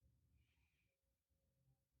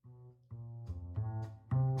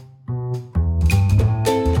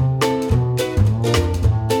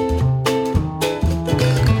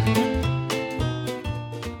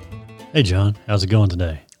Hey, John. How's it going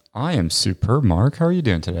today? I am superb, Mark. How are you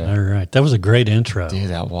doing today? All right. That was a great intro. Dude,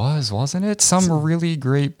 that wasn't it? Some really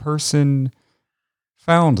great person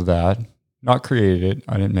found that. Not created it.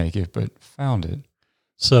 I didn't make it, but found it.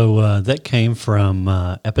 So that came from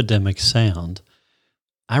Epidemic Sound.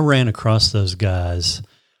 I ran across those guys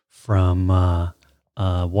from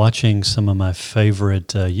watching some of my favorite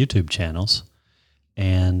YouTube channels,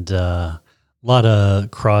 and a lot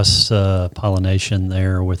of cross pollination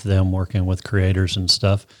there with them working with creators and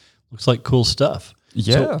stuff. Looks like cool stuff.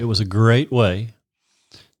 Yeah. So it was a great way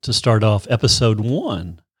to start off episode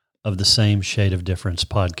 1 of the Same Shade of Difference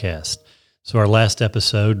podcast. So our last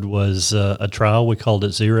episode was a trial. We called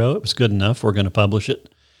it 0. It was good enough. We're going to publish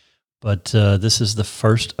it. But this is the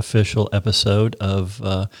first official episode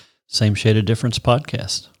of Same Shade of Difference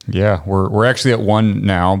podcast. Yeah, we're actually at 1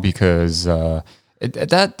 now because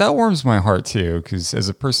that warms my heart too. Because as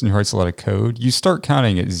a person who writes a lot of code, you start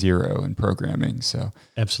counting at 0 in programming. So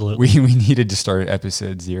absolutely, we needed to start at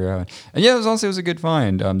episode 0. And yeah, it was a good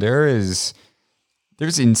find.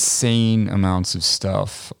 There's insane amounts of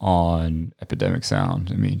stuff on Epidemic Sound.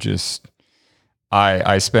 I mean,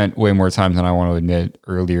 I spent way more time than I want to admit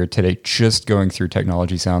earlier today just going through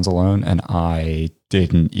technology sounds alone, and I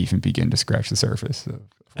didn't even begin to scratch the surface.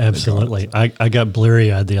 Absolutely. I got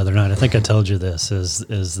bleary-eyed the other night. I think I told you this, is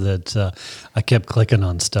that I kept clicking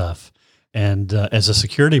on stuff. And as a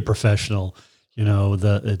security professional, you know,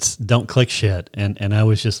 it's don't click shit. And I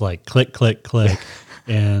was just like, click, click, click.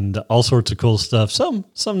 And all sorts of cool stuff, some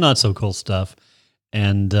not so cool stuff.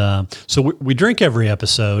 And so we drink every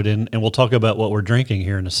episode, and we'll talk about what we're drinking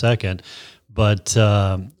here in a second. But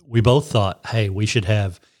we both thought, hey, we should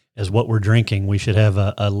have, as what we're drinking, we should have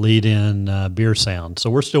a lead-in beer sound. So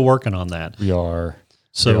we're still working on that. We are.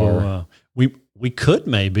 So we could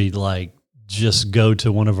maybe like just go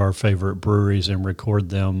to one of our favorite breweries and record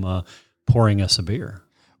them pouring us a beer.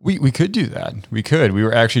 We could do that. We could. We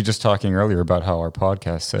were actually just talking earlier about how our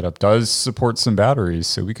podcast setup does support some batteries,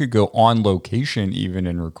 so we could go on location even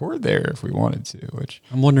and record there if we wanted to. Which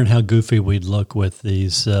I'm wondering how goofy we'd look with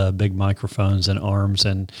these big microphones and arms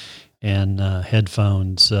and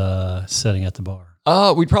headphones sitting at the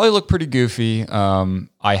bar. We'd probably look pretty goofy.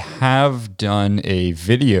 I have done a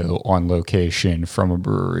video on location from a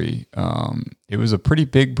brewery. It was a pretty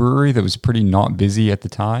big brewery that was pretty not busy at the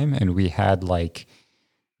time, and we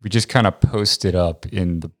just kind of posted up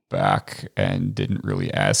in the back and didn't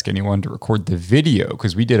really ask anyone to record the video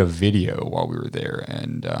because we did a video while we were there.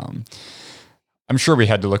 And I'm sure we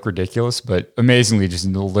had to look ridiculous, but amazingly, just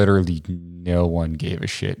literally no one gave a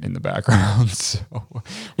shit in the background. So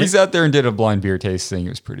we sat there and did a blind beer tasting. It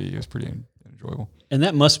was pretty enjoyable. And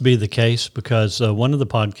that must be the case because one of the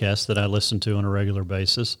podcasts that I listen to on a regular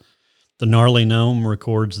basis, the Gnarly Gnome,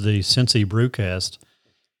 records the Cincy Brewcast.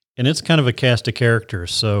 And it's kind of a cast of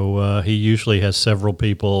characters, so he usually has several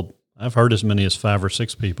people. I've heard as many as 5 or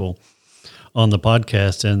 6 people on the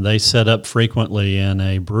podcast, and they set up frequently in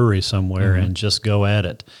a brewery somewhere and just go at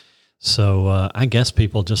it. So I guess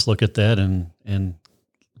people just look at that and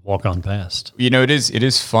walk on past. You know, it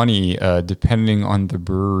is funny, depending on the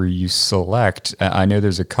brewery you select. I know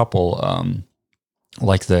there's a couple,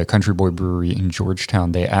 like the Country Boy Brewery in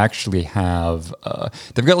Georgetown, they actually have,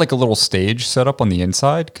 they've got like a little stage set up on the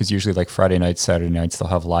inside because usually like Friday nights, Saturday nights, they'll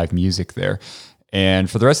have live music there. And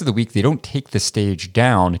for the rest of the week, they don't take the stage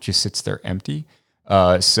down. It just sits there empty.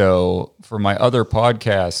 So for my other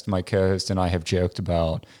podcast, my co-host and I have joked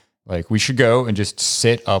about like we should go and just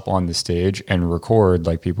sit up on the stage and record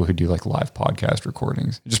like people who do like live podcast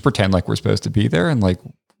recordings. Just pretend like we're supposed to be there and like,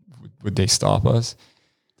 would they stop us?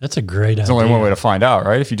 That's a great idea. There's only one way to find out,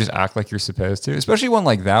 right? If you just act like you're supposed to, especially one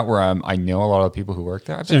like that where I know a lot of the people who work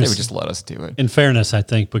there. I bet they would just let us do it. In fairness, I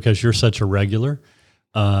think because you're such a regular,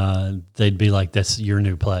 they'd be like, "That's your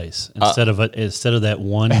new place." Instead of that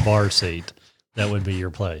one bar seat, that would be your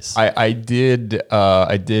place. I did.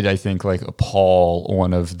 I think like appall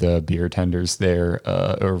one of the beer tenders there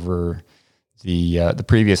over the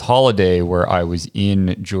previous holiday where I was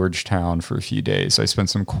in Georgetown for a few days. So I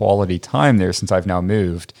spent some quality time there since I've now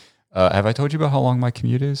moved. Have I told you about how long my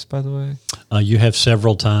commute is, by the way? You have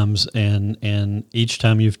several times, and each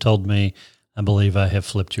time you've told me, I believe I have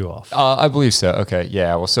flipped you off. I believe so. Okay,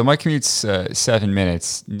 yeah. Well, so my commute's 7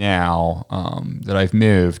 minutes now that I've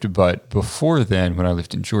moved, but before then, when I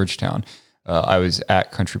lived in Georgetown, I was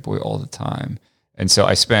at Country Boy all the time. And so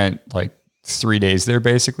I spent like 3 days there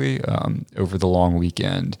basically over the long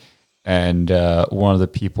weekend. And one of the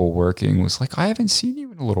people working was like, I haven't seen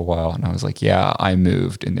you in a little while. And I was like, yeah, I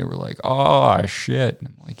moved. And they were like, oh, shit. And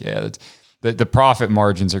I'm like, yeah, the profit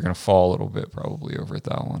margins are going to fall a little bit probably over at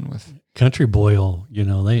that one with Country Boy,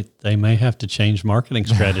 they may have to change marketing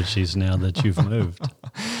strategies now that you've moved.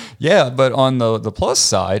 Yeah, but on the plus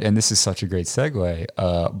side, and this is such a great segue,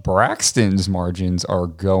 Braxton's margins are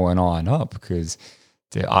going on up because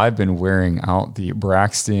I've been wearing out the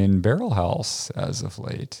Braxton Barrel House as of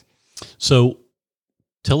late. So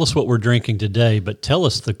tell us what we're drinking today, but tell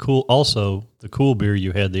us the cool beer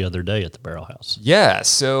you had the other day at the Barrel House. Yeah,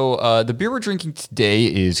 so the beer we're drinking today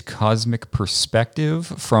is Cosmic Perspective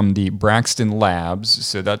from the Braxton Labs.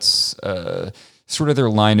 So that's sort of their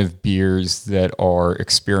line of beers that are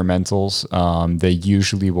experimentals. They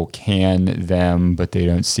usually will can them, but they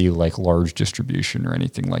don't see like large distribution or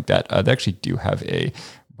anything like that. They actually do have a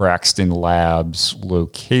Braxton Labs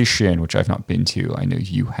location, which I've not been to. I know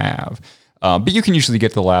you have. But you can usually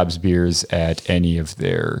get the Labs beers at any of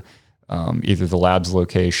their, either the Labs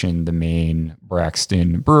location, the main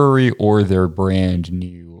Braxton brewery, or their brand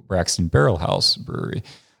new Braxton Barrel House brewery.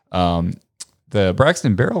 The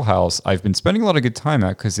Braxton Barrel House, I've been spending a lot of good time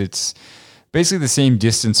at because it's basically the same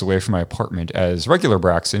distance away from my apartment as regular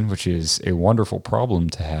Braxton, which is a wonderful problem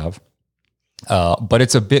to have. But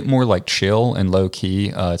it's a bit more like chill and low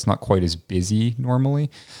key. It's not quite as busy normally.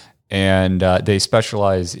 And they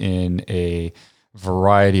specialize in a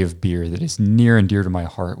variety of beer that is near and dear to my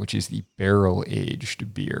heart, which is the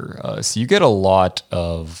barrel-aged beer. So you get a lot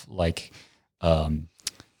of like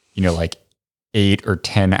 8 or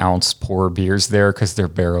 10 ounce pour beers there because they're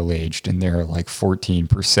barrel-aged and they're like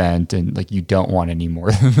 14%. And like you don't want any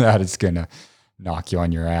more than that. It's going to knock you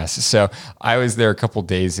on your ass. So I was there a couple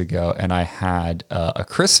days ago and I had a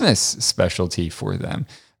Christmas specialty for them.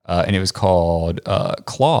 And it was called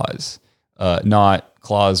Claus, not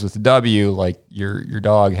Claus with a W like your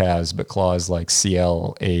dog has, but Claus like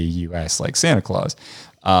Claus, like Santa Claus.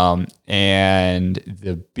 And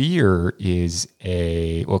the beer is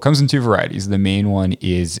it comes in 2 varieties. The main one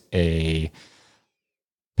is a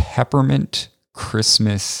peppermint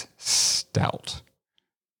Christmas stout.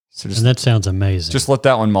 So and that sounds amazing. Just let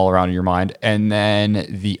that one mull around in your mind. And then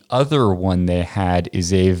the other one they had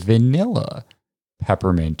is a vanilla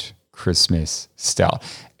peppermint Christmas stout.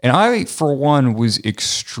 And I, for one, was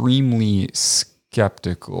extremely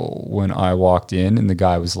skeptical when I walked in and the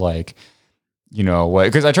guy was like,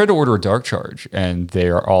 because I tried to order a Dark Charge and they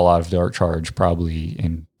are all out of Dark Charge, probably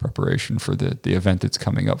in preparation for the event that's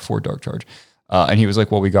coming up for Dark Charge. And he was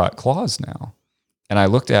like, well, we got Claus now. And I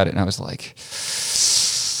looked at it and I was like,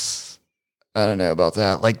 I don't know about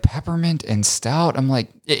that. Like peppermint and stout. I'm like,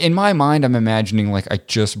 in my mind, I'm imagining like I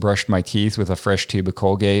just brushed my teeth with a fresh tube of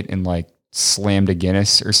Colgate and like slammed a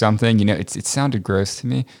Guinness or something. It sounded gross to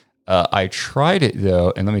me. I tried it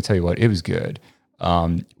though. And let me tell you what, it was good.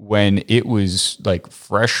 When it was like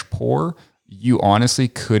fresh pour, you honestly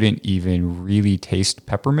couldn't even really taste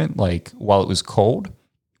peppermint like while it was cold.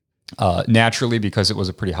 Naturally, because it was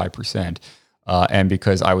a pretty high percent. And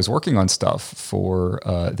because I was working on stuff for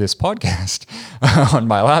this podcast on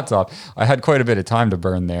my laptop, I had quite a bit of time to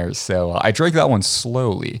burn there. So I drank that one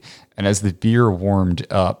slowly. And as the beer warmed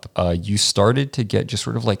up, you started to get just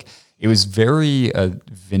sort of like, it was very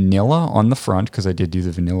vanilla on the front because I did do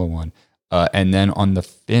the vanilla one. And then on the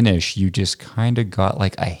finish, you just kind of got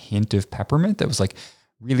like a hint of peppermint that was like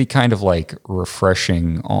really kind of like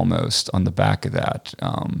refreshing almost on the back of that.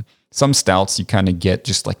 Some stouts you kind of get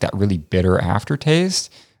just like that really bitter aftertaste.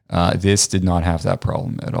 This did not have that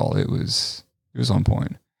problem at all. It was on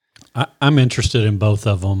point. I'm interested in both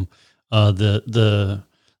of them.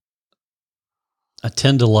 I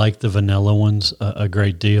tend to like the vanilla ones a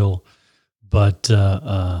great deal, but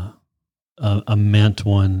a mint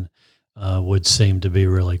one would seem to be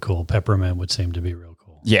really cool. Peppermint would seem to be real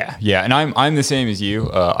cool. Yeah, and I'm the same as you.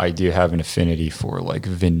 I do have an affinity for like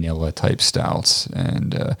vanilla type stouts,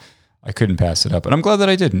 and I couldn't pass it up. And I'm glad that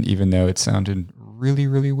I didn't, even though it sounded really,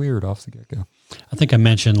 really weird off the get-go. I think I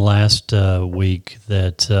mentioned last week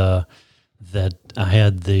that I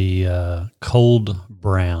had the cold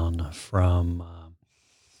brown from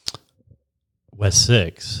West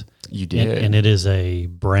 6. You did. And it is a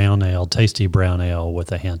brown ale, tasty brown ale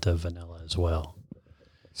with a hint of vanilla as well.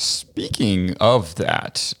 Speaking of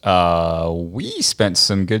that, we spent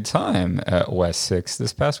some good time at West 6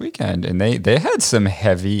 this past weekend, and they had some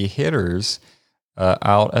heavy hitters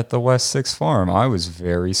out at the West 6 farm. I was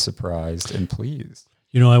very surprised and pleased.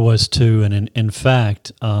 I was too, and in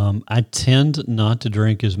fact, I tend not to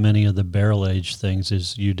drink as many of the barrel-aged things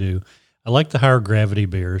as you do. I like the higher gravity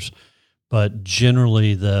beers, but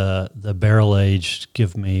generally the barrel-aged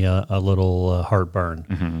give me a little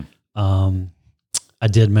heartburn. Mm-hmm. I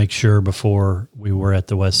did make sure before we were at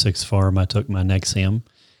the West 6 farm, I took my Nexium,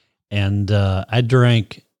 and I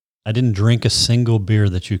drank I didn't drink a single beer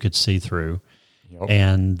that you could see through. Yep.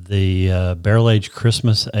 And the barrel-aged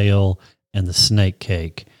Christmas ale and the snake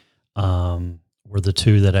cake were the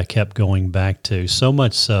two that I kept going back to, so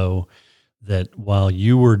much so that while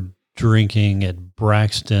you were drinking at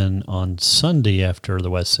Braxton on Sunday after the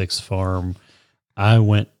West Six Farm, I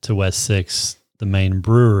went to West Six, the main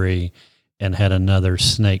brewery, and had another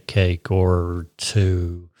snake cake or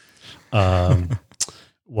two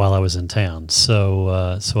while I was in town.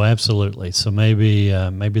 So absolutely. So maybe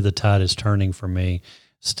the tide is turning for me.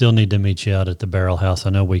 Still need to meet you out at the Barrel House. I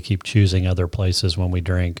know we keep choosing other places when we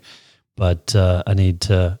drink, but I need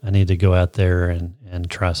to go out there and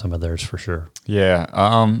try some of theirs for sure. Yeah.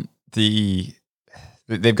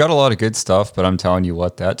 They've got a lot of good stuff, but I'm telling you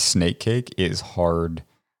what, that snake cake is hard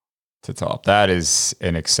to top. That is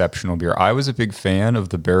an exceptional beer. I was a big fan of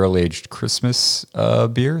the barrel-aged Christmas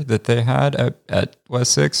beer that they had at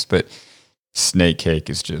West Six, but snake cake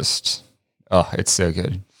is just, it's so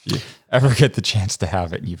good. If you ever get the chance to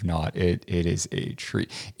have it and you've not, it is a treat.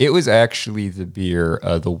 It was actually the beer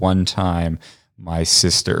the one time my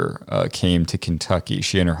sister came to Kentucky.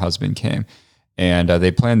 She and her husband came, and they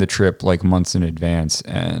planned the trip like months in advance,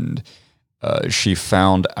 and she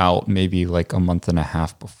found out maybe like a month and a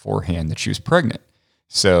half beforehand that she was pregnant.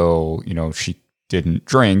 So, she didn't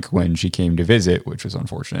drink when she came to visit, which was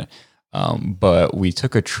unfortunate. But we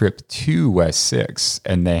took a trip to West Six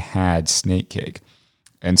and they had snake cake.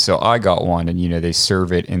 And so I got one, and, they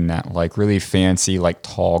serve it in that like really fancy, like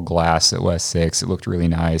tall glass at West Six. It looked really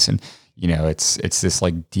nice. And, it's this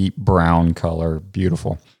like deep brown color,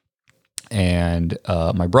 beautiful. And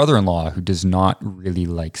my brother-in-law, who does not really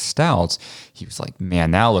like stouts, he was like,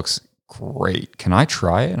 man, that looks great. Can I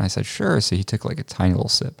try it? And I said, sure. So he took like a tiny little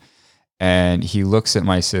sip, and he looks at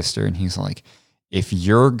my sister and he's like, if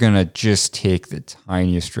you're going to just take the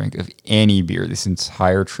tiniest drink of any beer this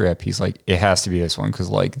entire trip, he's like, it has to be this one, because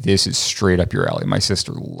like this is straight up your alley. My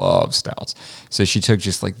sister loves stouts. So she took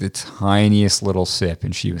just like the tiniest little sip,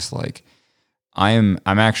 and she was like, I'm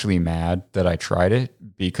actually mad that I tried it,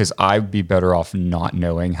 because I'd be better off not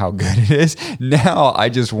knowing how good it is. Now I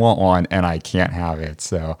just want one and I can't have it.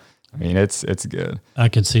 So, I mean, it's good. I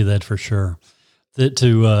can see that for sure. To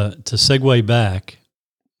segue back,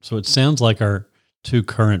 so it sounds like our two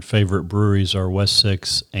current favorite breweries are West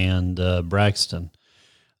Six and Braxton.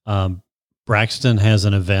 Braxton has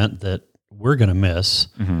an event that we're going to miss,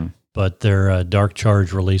 but their Dark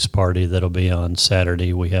Charge release party that'll be on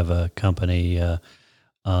Saturday. We have a company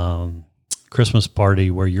Christmas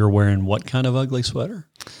party where you're wearing what kind of ugly sweater?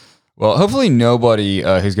 Well, hopefully nobody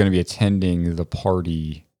who's going to be attending the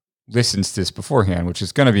party listens to this beforehand, which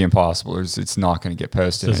is going to be impossible. It's not going to get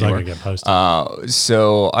posted anywhere. Not going to get posted.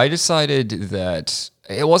 So I decided that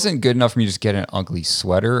it wasn't good enough for me to just get an ugly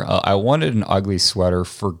sweater. I wanted an ugly sweater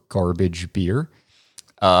for garbage beer.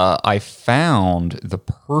 I found the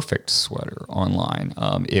perfect sweater online.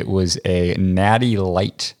 It was a Natty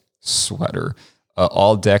Light sweater,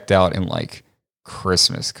 all decked out in like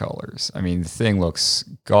Christmas colors. I mean, the thing looks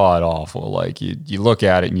god awful. Like you look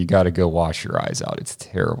at it and you got to go wash your eyes out. It's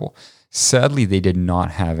terrible. Sadly, they did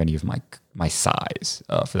not have any of my size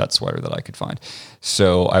for that sweater that I could find.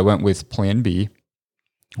 So I went with Plan B,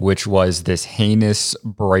 which was this heinous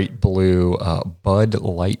bright blue Bud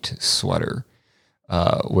Light sweater,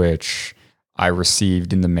 which I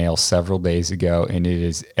received in the mail several days ago, and it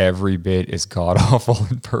is every bit as god-awful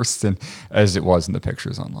in person as it was in the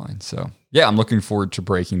pictures online. So, yeah, I'm looking forward to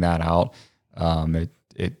breaking that out.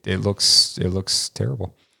 It looks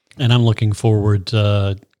terrible. And I'm looking forward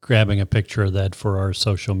to grabbing a picture of that for our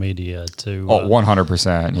social media to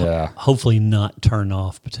 100%, yeah. Hopefully not turn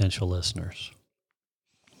off potential listeners.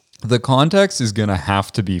 The context is going to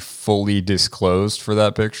have to be fully disclosed for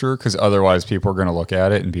that picture, because otherwise people are going to look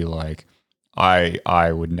at it and be like,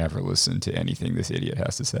 I would never listen to anything this idiot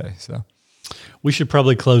has to say. So we should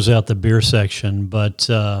probably close out the beer section, but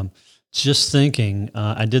just thinking,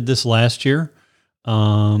 I did this last year.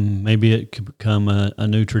 Maybe it could become a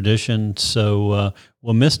new tradition. So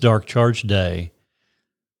we'll miss Dark Charge Day.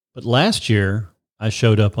 But last year, I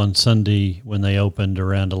showed up on Sunday when they opened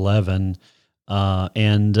around 11,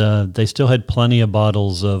 and they still had plenty of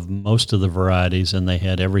bottles of most of the varieties, and they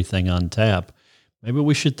had everything on tap. Maybe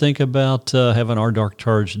we should think about having our Dark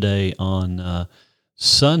Charge Day on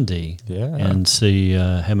Sunday, and see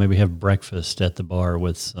maybe have breakfast at the bar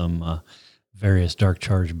with some various Dark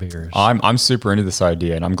Charge beers. I'm super into this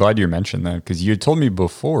idea, and I'm glad you mentioned that, because you had told me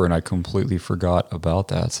before, and I completely forgot about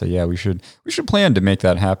that. So yeah, we should plan to make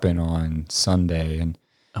that happen on Sunday. And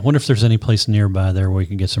I wonder if there's any place nearby there where we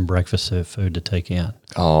can get some breakfast food to take in.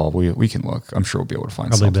 Oh, we can look. I'm sure we'll be able to find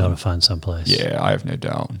Probably something. be able to find someplace. Yeah, I have no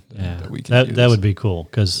doubt that we can do that this. would be cool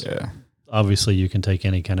because Yeah. obviously you can take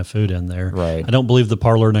any kind of food in there. Right. I don't believe the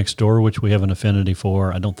parlor next door, which we have an affinity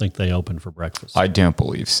for, I don't think they open for breakfast. I don't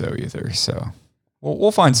believe so either. So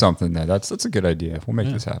we'll find something there. That's a good idea. We'll make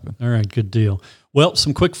this happen. All right, good deal. Well,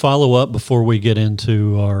 some quick follow-up before we get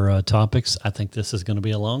into our topics. I think this is going to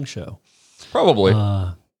be a long show. Probably.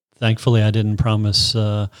 Thankfully, I didn't promise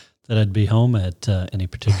that I'd be home at any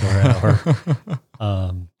particular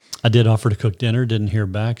hour. I did offer to cook dinner, didn't hear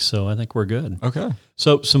back, so I think we're good. Okay.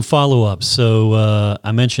 So some follow-ups. So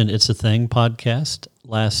I mentioned It's a Thing podcast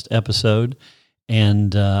last episode,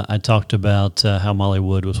 and I talked about how Molly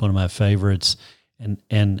Wood was one of my favorites,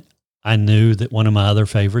 and I knew that one of my other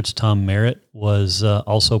favorites, Tom Merritt, was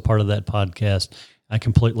also part of that podcast. I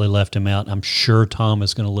completely left him out. I'm sure Tom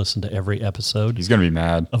is going to listen to every episode. He's going to be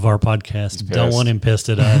mad Of our podcast. Don't want him pissed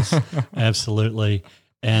at us. Absolutely.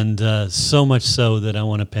 And so much so that I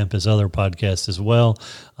want to pimp his other podcast as well.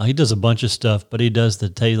 He does a bunch of stuff, but he does the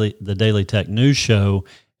Daily Tech News Show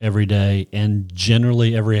every day. And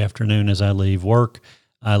generally every afternoon as I leave work,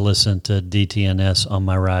 I listen to DTNS on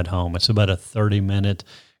my ride home. It's about a 30-minute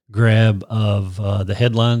grab of the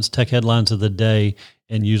headlines, tech headlines of the day,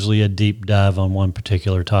 and usually a deep dive on one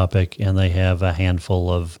particular topic. And they have a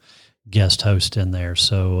handful of guest hosts in there.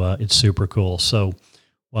 So it's super cool. So,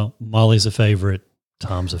 well, Molly's a favorite.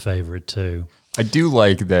 Tom's a favorite too. I do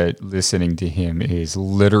like that listening to him is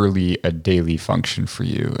literally a daily function for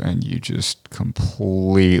you, and you just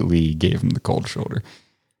completely gave him the cold shoulder.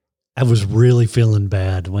 I was really feeling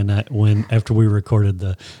bad when after we recorded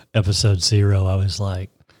the episode 0, I was like,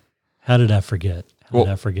 how did I forget? How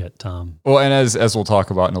did I forget Tom? Well, and as we'll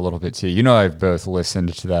talk about in a little bit too, I've both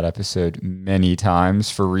listened to that episode many times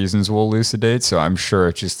for reasons we'll elucidate. So I'm sure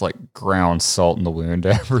it just like ground salt in the wound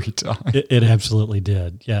every time. It absolutely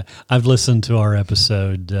did. Yeah. I've listened to our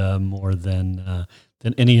episode more than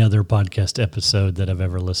any other podcast episode that I've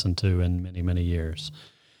ever listened to in many, many years.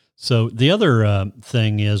 So the other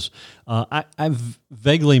thing is I've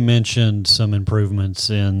vaguely mentioned some improvements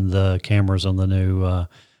in the cameras on the new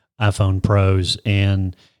iPhone Pros,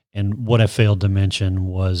 and what I failed to mention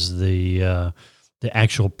was the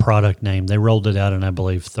actual product name. They rolled it out in, I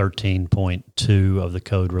believe, 13.2 of the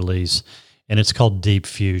code release, and it's called Deep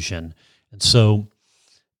Fusion. And so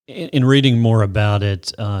in reading more about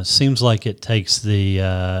it, seems like it takes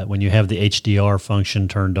the when you have the HDR function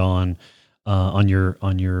turned on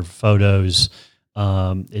your photos,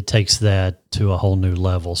 it takes that to a whole new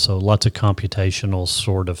level. So lots of computational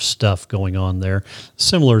sort of stuff going on there,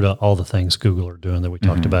 similar to all the things Google are doing that we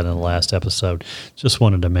talked about in the last episode. Just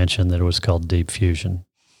wanted to mention that it was called Deep Fusion.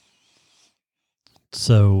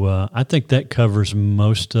 So I think that covers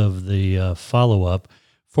most of the follow-up.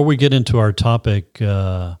 Before we get into our topic,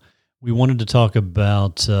 we wanted to talk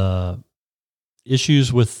about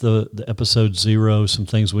issues with the episode 0, some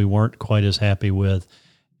things we weren't quite as happy with,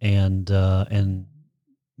 and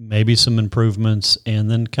maybe some improvements, and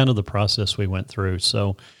then kind of the process we went through.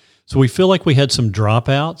 So we feel like we had some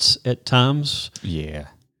dropouts at times. Yeah.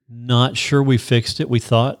 Not sure we fixed it. We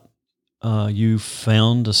thought you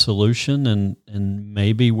found a solution, and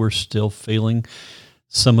maybe we're still feeling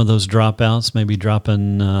some of those dropouts, maybe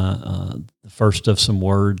dropping the first of some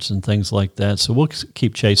words and things like that. So we'll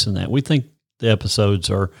keep chasing that. We think the episodes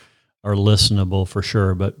are listenable for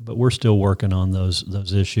sure, but we're still working on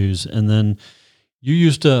those issues. And then you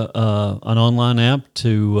used an online app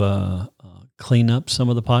to clean up some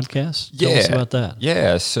of the podcasts. Tell us about that.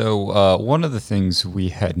 Yeah. So one of the things we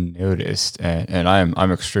had noticed, and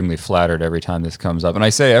I'm extremely flattered every time this comes up, and I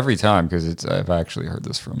say every time because I've actually heard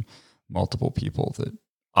this from multiple people, that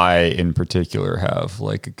I in particular have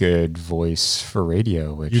like a good voice for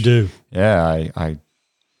radio. Which you do. Yeah.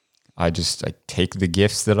 I take the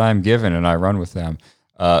gifts that I'm given and I run with them.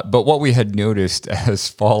 But what we had noticed as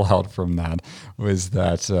fallout from that was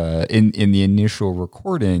that in the initial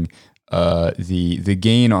recording, the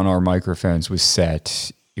gain on our microphones was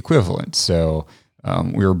set equivalent. So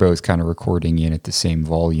we were both kind of recording in at the same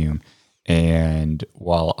volume. And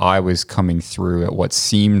while I was coming through at what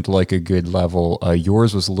seemed like a good level,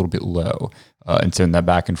 yours was a little bit low. And so in that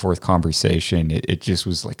back and forth conversation, it just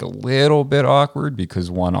was like a little bit awkward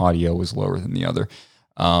because one audio was lower than the other.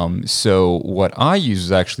 So what I use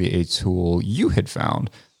is actually a tool you had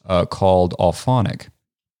found called Auphonic.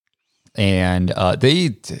 And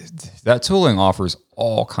that tooling offers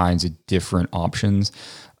all kinds of different options.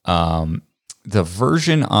 The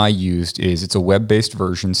version I used it's a web-based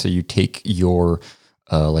version. So you take your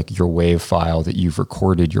WAV file that you've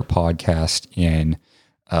recorded your podcast in,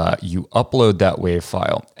 You upload that WAV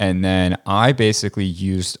file, and then I basically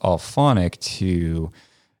used Auphonic to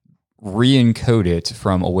re-encode it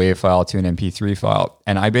from a WAV file to an MP3 file.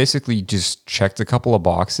 And I basically just checked a couple of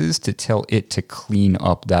boxes to tell it to clean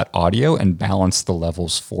up that audio and balance the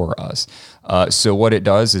levels for us. So what it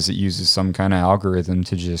does is it uses some kind of algorithm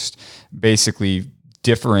to just basically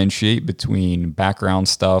differentiate between background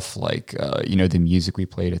stuff like, the music we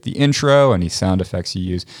played at the intro, any sound effects you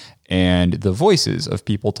use, and the voices of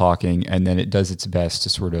people talking. And then it does its best to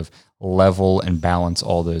sort of level and balance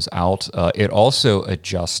all those out. It also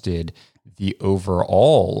adjusted the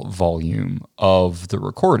overall volume of the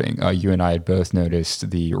recording. You and I had both noticed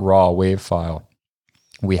the raw WAV file.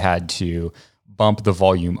 We had to bump the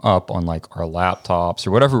volume up on like our laptops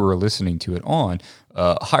or whatever we were listening to it on,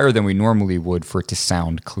 higher than we normally would for it to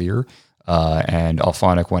sound clear. And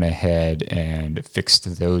Auphonic went ahead and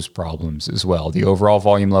fixed those problems as well. The overall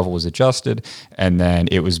volume level was adjusted, and then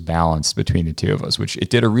it was balanced between the two of us, which it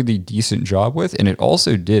did a really decent job with. And it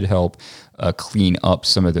also did help clean up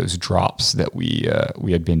some of those drops that we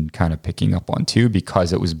had been kind of picking up on too,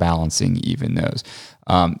 because it was balancing even those.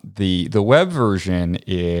 The web version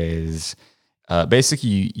is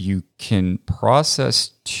basically you can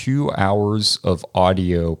process 2 hours of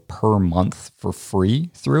audio per month for free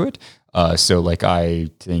through it. So like I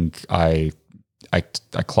think I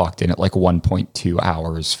clocked in at like 1.2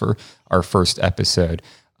 hours for our first episode.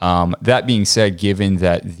 That being said, given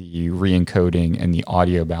that the re-encoding and the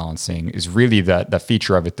audio balancing is really the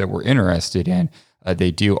feature of it that we're interested in,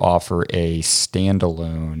 they do offer a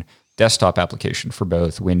standalone desktop application for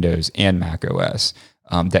both Windows and Mac OS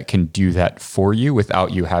that can do that for you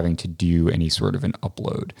without you having to do any sort of an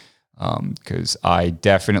upload. Because I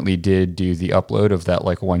definitely did do the upload of that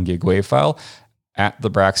like 1 gig WAV file at the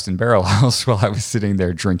Braxton Barrel House while I was sitting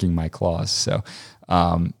there drinking my claws. So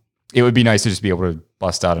it would be nice to just be able to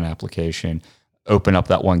bust out an application, open up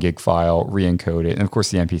that 1 gig file, re-encode it. And of course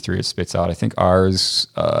the MP3 it spits out. I think ours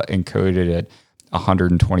encoded at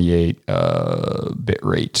 128 bit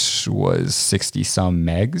rate was 60 some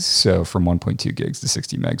megs. So from 1.2 gigs to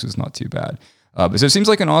 60 megs was not too bad. But so it seems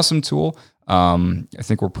like an awesome tool. I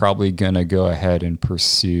think we're probably going to go ahead and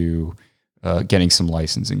pursue getting some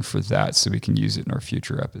licensing for that so we can use it in our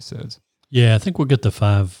future episodes. Yeah, I think we'll get the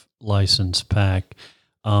 5 license pack.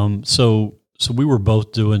 So we were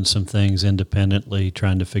both doing some things independently,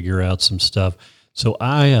 trying to figure out some stuff. So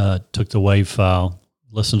I took the WAV file,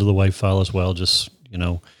 listened to the WAV file as well, just,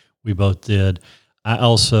 we both did. I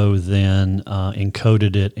also then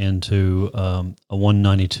encoded it into a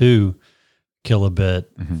 192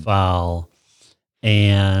 kilobit file,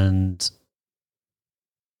 and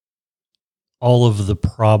all of the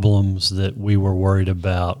problems that we were worried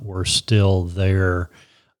about were still there.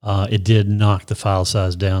 It did knock the file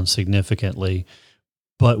size down significantly,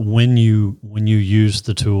 but when you use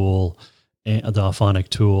the tool, the Auphonic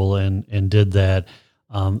tool, and did that,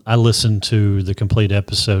 I listened to the complete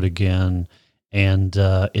episode again, and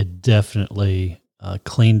it definitely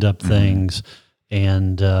cleaned up things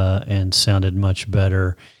and sounded much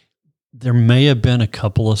better. There may have been a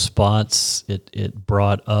couple of spots it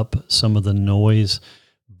brought up some of the noise,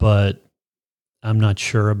 but I'm not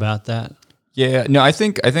sure about that. Yeah, no, I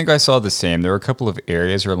think I saw the same. There were a couple of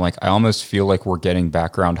areas where I'm like, I almost feel like we're getting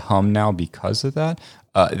background hum now because of that.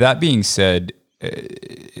 That being said,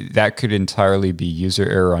 that could entirely be user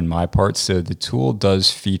error on my part. So the tool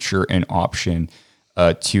does feature an option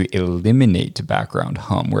to eliminate background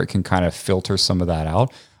hum, where it can kind of filter some of that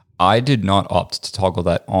out. I did not opt to toggle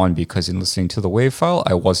that on because in listening to the WAV file,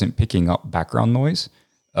 I wasn't picking up background noise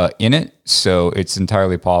in it. So it's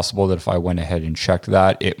entirely possible that if I went ahead and checked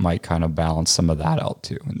that, it might kind of balance some of that out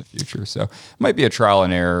too in the future. So it might be a trial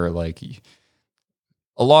and error. Like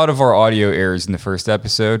a lot of our audio errors in the first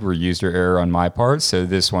episode were user error on my part. So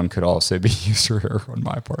this one could also be user error on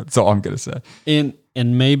my part. That's all I'm going to say.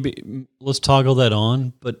 And maybe let's toggle that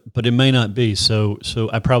on, but it may not be. So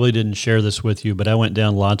I probably didn't share this with you, but I went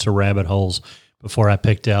down lots of rabbit holes before I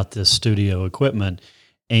picked out this studio equipment.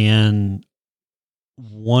 And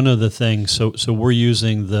one of the things, so we're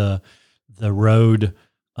using the Rode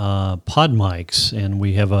pod mics, and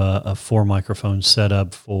we have a 4 microphone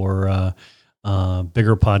setup for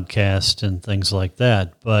bigger podcast and things like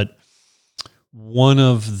that. But one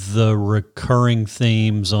of the recurring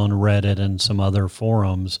themes on Reddit and some other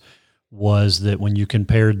forums was that when you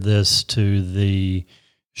compared this to the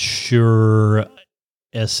Shure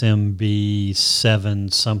SMB 7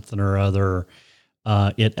 something or other,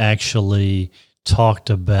 it actually talked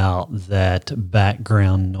about that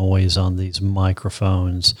background noise on these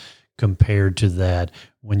microphones compared to that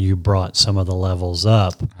when you brought some of the levels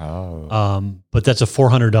up. But that's a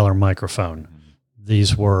 $400 microphone.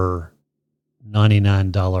 These were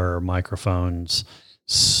 $99 microphones,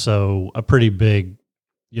 so a pretty big,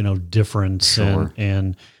 difference. Sure.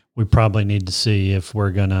 And we probably need to see if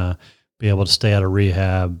we're gonna be able to stay out of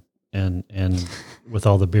rehab and with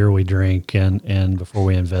all the beer we drink and before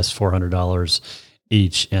we invest $400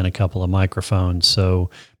 each in a couple of microphones. So,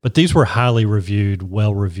 but these were highly reviewed,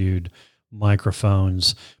 well-reviewed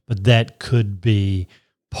microphones, but that could be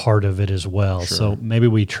part of it as well. Sure. So maybe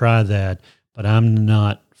we try that, but I'm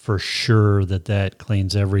not for sure that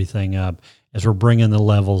cleans everything up. As we're bringing the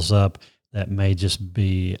levels up, that may just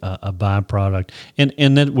be a byproduct.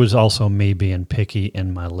 And that was also me being picky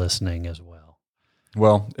in my listening as well.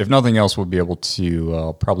 Well, if nothing else, we'll be able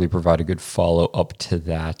to probably provide a good follow-up to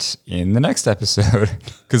that in the next episode,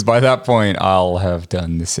 because by that point, I'll have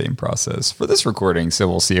done the same process for this recording, so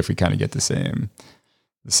we'll see if we kind of get the same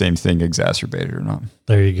thing exacerbated or not.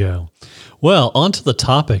 There you go. Well, on to the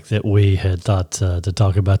topic that we had thought to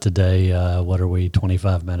talk about today. What are we,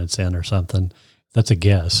 25 minutes in or something? That's a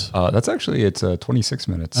guess. That's actually, it's 26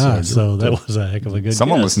 minutes. So that was a heck of a good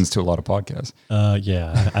Someone guess. listens to a lot of podcasts.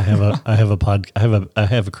 Yeah, I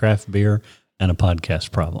have a craft beer and a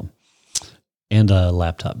podcast problem and a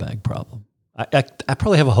laptop bag problem. I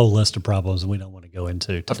probably have a whole list of problems that we don't want to go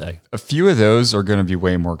into today. A few of those are going to be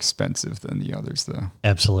way more expensive than the others, though.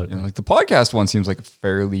 Absolutely. Like the podcast one seems like a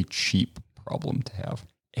fairly cheap problem to have.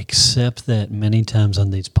 Except that many times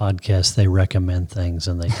on these podcasts, they recommend things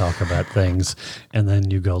and they talk about things, and then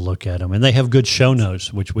you go look at them. And they have good show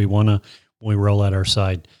notes, which we want to, when we roll out our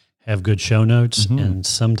site, have good show notes. Mm-hmm. And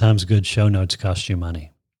sometimes good show notes cost you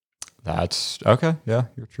money. That's okay. Yeah,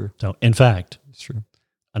 you're true. So, in fact, It's true.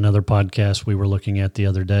 another podcast we were looking at the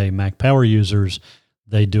other day, Mac Power Users,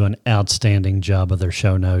 they do an outstanding job of their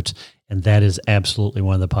show notes. And that is absolutely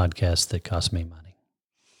one of the podcasts that cost me money.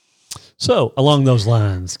 So along those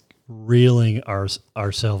lines, reeling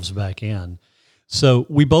ourselves back in. So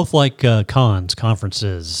we both like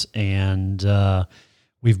conferences, and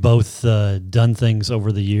we've both done things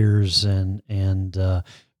over the years and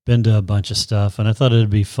been to a bunch of stuff. And I thought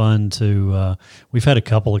it'd be fun to. We've had a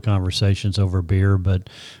couple of conversations over beer, but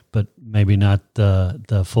maybe not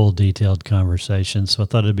the full detailed conversations. So I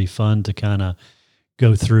thought it'd be fun to kind of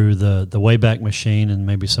go through the Wayback Machine and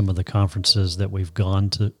maybe some of the conferences that we've gone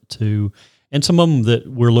to and some of them that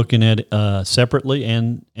we're looking at separately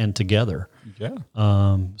and together. Yeah.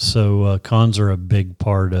 So cons are a big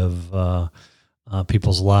part of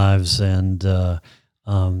people's lives, and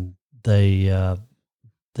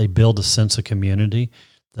they build a sense of community.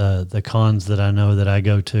 The cons that I know that I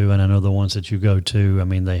go to, and I know the ones that you go to, I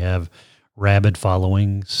mean, they have rabid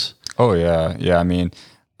followings. Oh yeah. Yeah. I mean,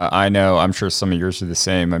 I know, I'm sure some of yours are the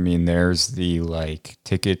same. I mean, there's the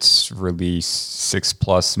tickets release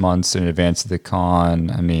 6+ months in advance of the con.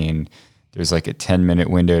 I mean, there's a 10-minute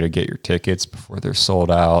window to get your tickets before they're sold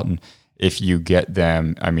out. And if you get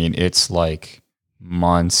them, I mean, it's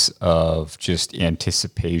months of just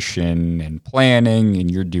anticipation and planning, and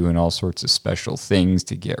you're doing all sorts of special things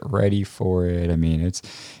to get ready for it. I mean,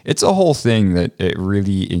 it's a whole thing that it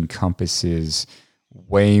really encompasses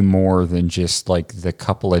way more than just the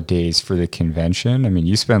couple of days for the convention. I mean,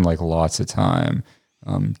 you spend lots of time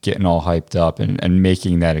getting all hyped up and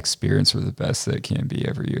making that experience for the best that it can be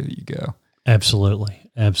every year that you go. Absolutely.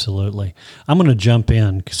 Absolutely. I'm going to jump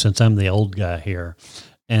in since I'm the old guy here.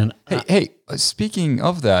 And Hey, speaking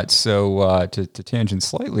of that, so to tangent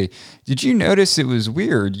slightly, did you notice it was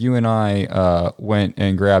weird? You and I went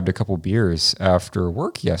and grabbed a couple beers after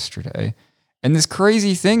work yesterday, and this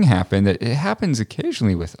crazy thing happened that it happens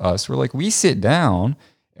occasionally with us. We're we sit down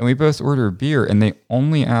and we both order a beer, and they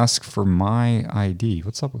only ask for my ID.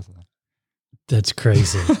 What's up with that? that's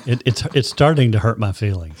crazy. It's starting to hurt my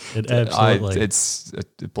feelings. It absolutely.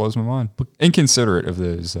 It blows my mind. Inconsiderate of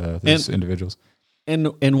those individuals.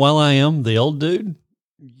 And while I am the old dude,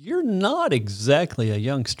 you're not exactly a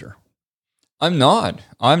youngster. I'm not.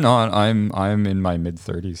 I'm in my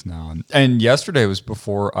mid-30s now. And yesterday was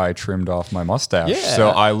before I trimmed off my mustache. Yeah. So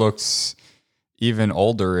I looked even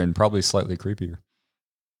older and probably slightly creepier.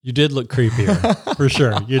 You did look creepier, for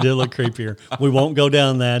sure. You did look creepier. We won't go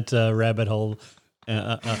down that rabbit hole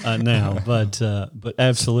now, but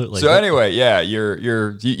absolutely. So anyway, yeah,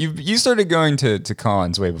 you started going to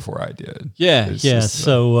cons way before I did. Yeah.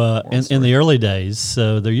 So in the early days,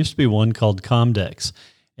 there used to be one called Comdex.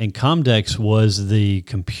 And Comdex was the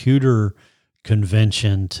computer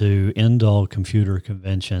convention to end all computer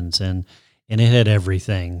conventions, and it had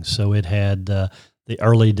everything. So it had the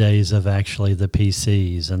early days of actually the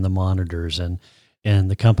PCs and the monitors, and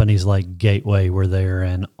and the companies like Gateway were there,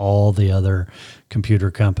 and all the other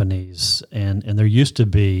computer companies, and there used to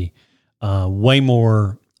be way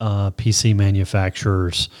more PC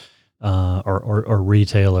manufacturers or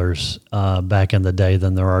retailers back in the day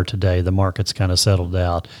than there are today. The market's kind of settled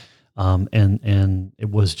out, and it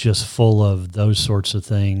was just full of those sorts of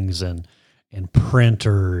things, and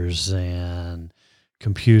printers and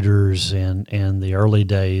computers, and the early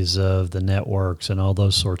days of the networks and all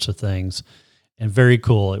those sorts of things. And very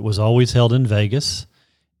cool. It was always held in Vegas,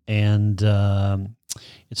 and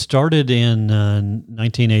it started in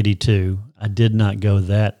 1982. I did not go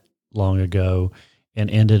that long ago, and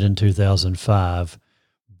ended in 2005.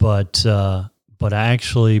 But I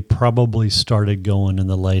actually probably started going in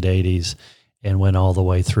the late 80s and went all the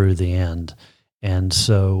way through the end. And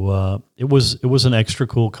so it was an extra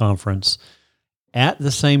cool conference. At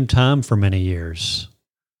the same time, for many years,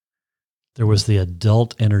 there was the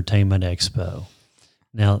Adult Entertainment Expo.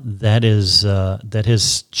 Now that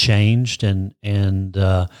has changed and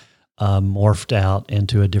morphed out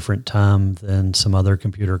into a different time than some other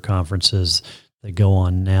computer conferences that go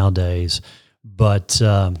on nowadays. But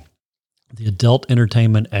the Adult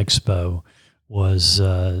Entertainment Expo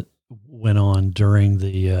went on during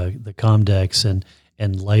the Comdex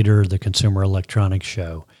and later the Consumer Electronics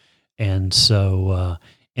Show. And so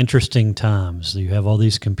interesting times. You have all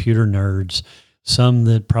these computer nerds, some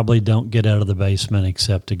that probably don't get out of the basement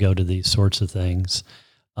except to go to these sorts of things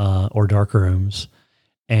or dark rooms.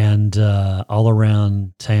 And all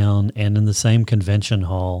around town and in the same convention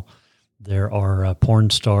hall, there are porn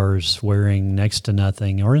stars wearing next to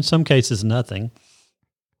nothing, or in some cases nothing,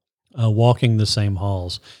 walking the same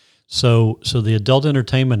halls. So the Adult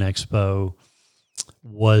Entertainment Expo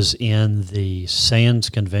was in the Sands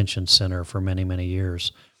Convention Center for many, many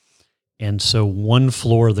years. And so one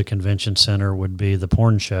floor of the convention center would be the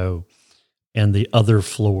porn show, and the other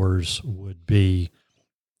floors would be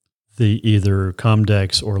the either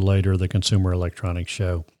Comdex or later the Consumer Electronics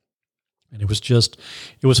Show. And it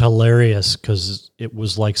was hilarious because it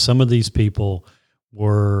was like some of these people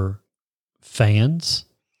were fans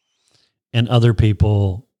and other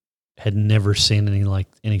people had never seen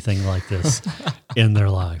anything like this in their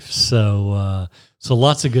life. So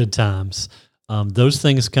lots of good times. Those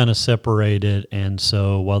things kind of separated. And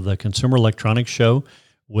so while the Consumer Electronics Show,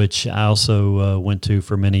 which I also went to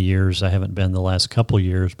for many years, I haven't been the last couple of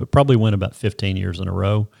years, but probably went about 15 years in a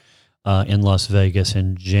row in Las Vegas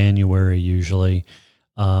in January usually.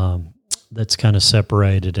 That's kind of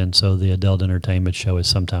separated. And so the Adult Entertainment Show is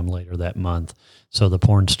sometime later that month. So the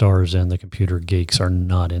porn stars and the computer geeks are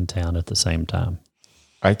not in town at the same time.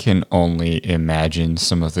 I can only imagine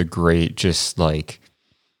some of the great, just like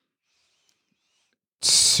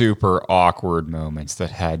super awkward moments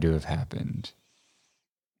that had to have happened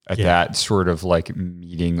at that sort of like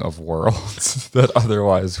meeting of worlds that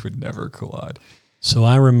otherwise would never collide. So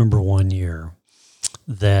I remember one year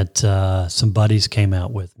that some buddies came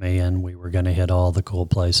out with me, and we were going to hit all the cool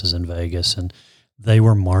places in Vegas, and they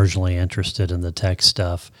were marginally interested in the tech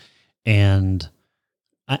stuff. And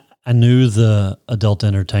I knew the Adult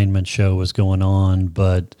Entertainment Show was going on,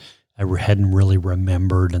 but I hadn't really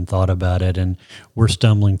remembered and thought about it. And we're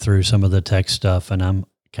stumbling through some of the tech stuff, and I'm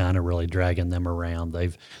kind of really dragging them around.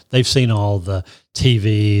 They've seen all the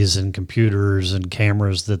TVs and computers and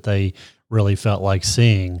cameras that they really felt like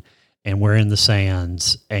seeing, and we're in the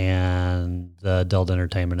Sands, and the Adult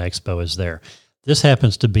Entertainment Expo is there. This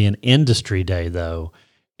happens to be an industry day, though,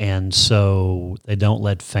 and so they don't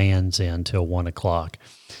let fans in till 1 o'clock.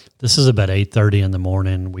 This is about 8:30 in the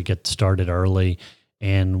morning. We get started early,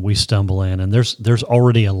 and we stumble in, and there's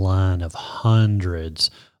already a line of hundreds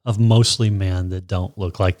of mostly men that don't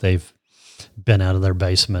look like they've been out of their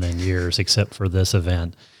basement in years, except for this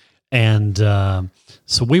event. And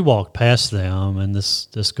so we walk past them, and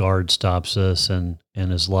this guard stops us and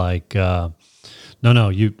is like,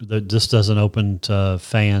 no, this doesn't open to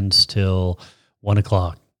fans till 1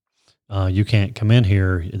 o'clock. You can't come in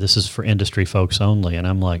here. This is for industry folks only. And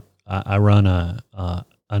I'm like, I run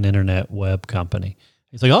an internet web company.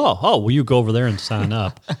 He's like, oh, will you go over there and sign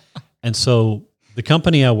up? And so the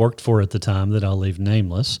company I worked for at the time, that I'll leave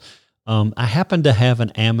nameless, I happened to have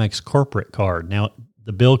an Amex corporate card. Now,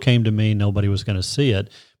 the bill came to me. Nobody was going to see it,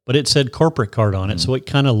 but it said corporate card on it. So it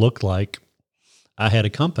kind of looked like I had a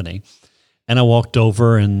company. And I walked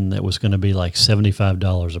over, and it was going to be like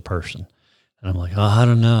 $75 a person. And I'm like, I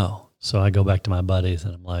don't know. So I go back to my buddies,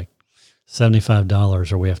 and I'm like,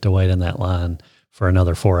 $75, or we have to wait in that line for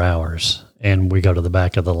another 4 hours. And we go to the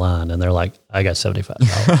back of the line, and they're like, I got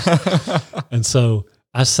 $75. And so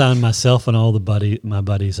I signed myself and all my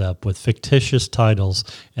buddies up with fictitious titles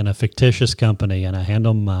and a fictitious company, and I hand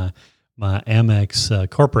them my Amex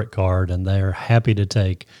corporate card, and they're happy to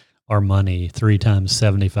take our money 3 times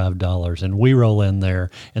 $75, and we roll in there,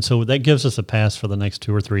 and so that gives us a pass for the next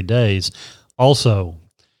 2 or 3 days. Also,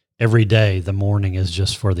 every day the morning is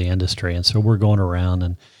just for the industry, and so we're going around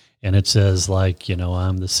and it says like,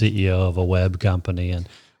 I'm the CEO of a web company, and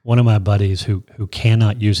one of my buddies who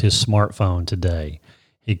cannot use his smartphone today.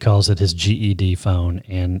 He calls it his GED phone,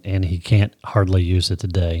 and he can't hardly use it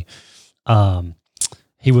today.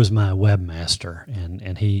 He was my webmaster,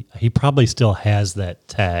 and he probably still has that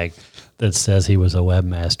tag that says he was a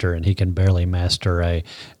webmaster, and he can barely master an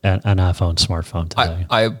iPhone smartphone today.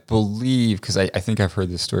 I believe, because I think I've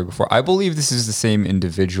heard this story before, I believe this is the same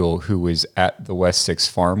individual who was at the West 6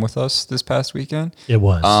 farm with us this past weekend. It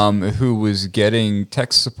was. Who was getting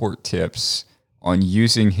tech support tips on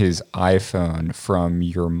using his iPhone from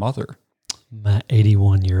your mother. My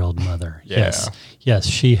 81-year-old mother. Yeah. Yes,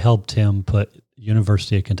 she helped him put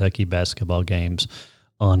University of Kentucky basketball games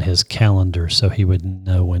on his calendar so he would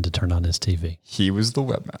know when to turn on his TV. He was the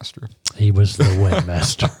webmaster. He was the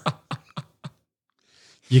webmaster.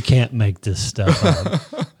 You can't make this stuff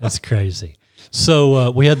up. That's crazy. So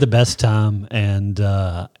we had the best time, and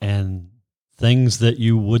things that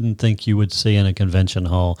you wouldn't think you would see in a convention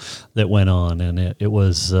hall that went on, and it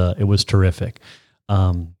was terrific.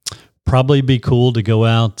 Probably be cool to go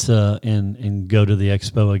out and go to the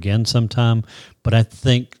expo again sometime, but I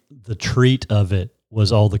think the treat of it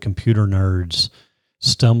was all the computer nerds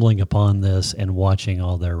stumbling upon this and watching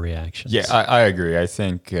all their reactions. Yeah, I agree. I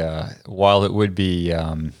think while it would be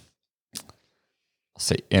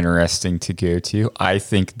say interesting to go to, I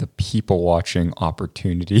think the people watching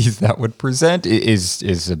opportunities that would present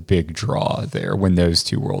is a big draw there when those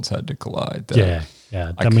two worlds had to collide. Yeah.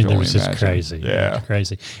 I mean, it was just crazy. Yeah. It was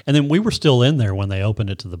crazy. And then we were still in there when they opened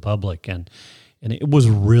it to the public, and it was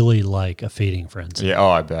really like a feeding frenzy. Yeah. Oh,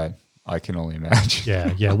 I bet. I can only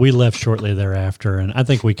imagine. Yeah. We left shortly thereafter, and I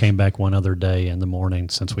think we came back one other day in the morning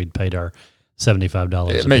since we'd paid our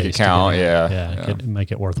 $75. Make it count. Yeah. Could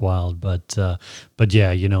make it worthwhile. But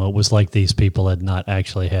yeah, it was like these people had not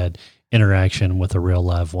actually had interaction with a real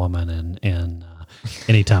live woman in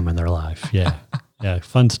any time in their life. Yeah.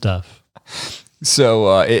 Fun stuff.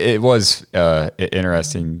 So it was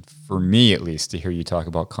interesting for me, at least, to hear you talk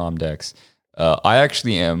about Comdex. I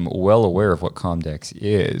actually am well aware of what Comdex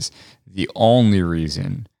is. The only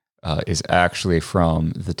reason is actually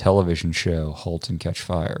from the television show *Halt and Catch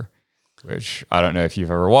Fire*, which I don't know if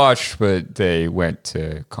you've ever watched, but they went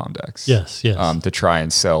to Comdex. Yes. To try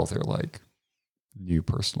and sell their new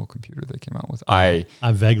personal computer they came out with. I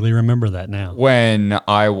vaguely remember that now. When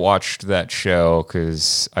I watched that show,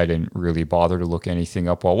 because I didn't really bother to look anything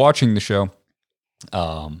up while watching the show,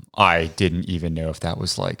 I didn't even know if that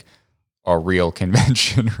was like a real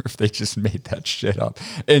convention or if they just made that shit up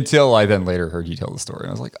until I then later heard you tell the story. And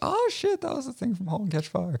I was like, oh shit, that was the thing from *Halt and Catch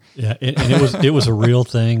Fire*. Yeah, and it was a real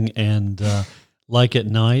thing. And like at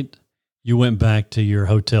night, you went back to your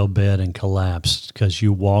hotel bed and collapsed because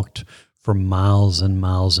you walked for miles and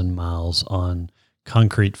miles and miles on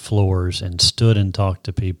concrete floors and stood and talked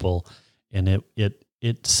to people. And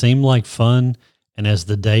it seemed like fun. And as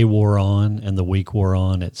the day wore on and the week wore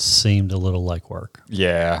on, it seemed a little like work.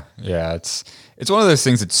 Yeah. It's one of those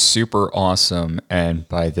things that's super awesome. And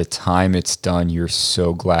by the time it's done, you're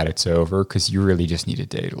so glad it's over because you really just need a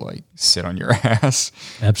day to sit on your ass.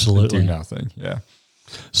 Absolutely. And do nothing. Yeah.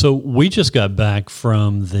 So we just got back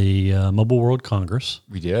from the Mobile World Congress.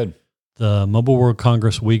 We did. The Mobile World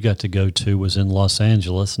Congress we got to go to was in Los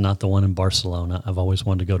Angeles, not the one in Barcelona. I've always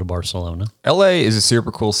wanted to go to Barcelona. LA is a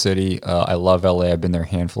super cool city. I love LA. I've been there a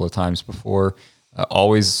handful of times before.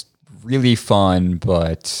 Always really fun,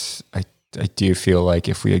 but I do feel like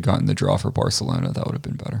if we had gotten the draw for Barcelona, that would have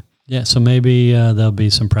been better. Yeah, so maybe there'll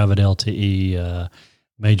be some private LTE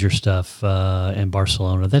major stuff in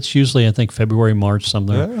Barcelona. That's usually, I think, February, March,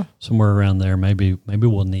 somewhere around there. Maybe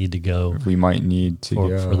we'll need to go. We might need to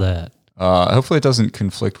go for that. Hopefully it doesn't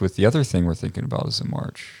conflict with the other thing we're thinking about is in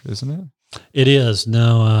March, isn't it? It is.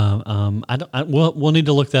 No, we'll need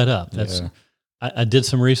to look that up. I did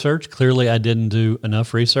some research. Clearly I didn't do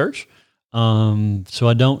enough research. So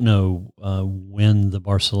I don't know when the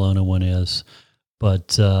Barcelona one is,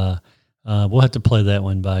 but we'll have to play that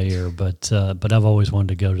one by ear. But I've always wanted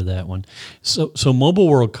to go to that one. So Mobile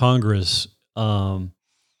World Congress, in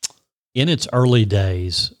its early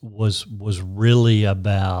days was really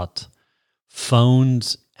about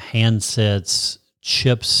phones, handsets,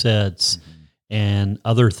 chipsets, and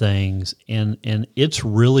other things, and it's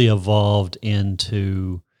really evolved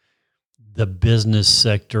into the business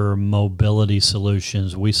sector, mobility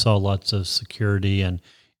solutions. We saw lots of security and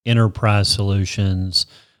enterprise solutions.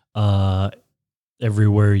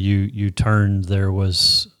 Everywhere you turned, there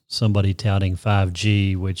was somebody touting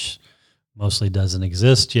 5G, which mostly doesn't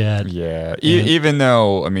exist yet. Yeah. Even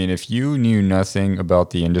though, I mean, if you knew nothing about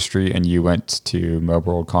the industry and you went to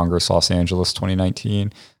Mobile World Congress Los Angeles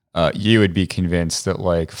 2019, you would be convinced that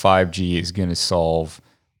like 5G is going to solve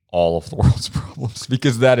all of the world's problems,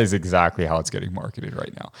 because that is exactly how it's getting marketed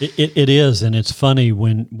right now. It is, and it's funny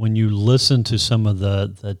when you listen to some of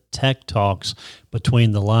the tech talks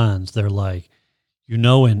between the lines. They're like,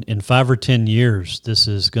 in 5 or 10 years, this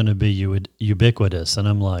is going to be ubiquitous, and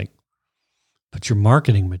I'm like, but your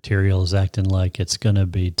marketing material is acting like it's going to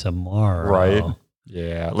be tomorrow. Right.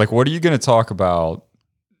 Yeah. Like, what are you going to talk about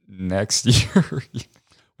next year?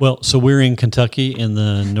 Well, so we're in Kentucky, in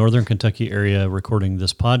the northern Kentucky area, recording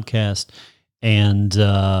this podcast, and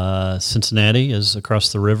Cincinnati is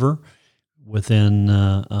across the river. Within,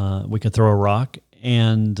 we can throw a rock,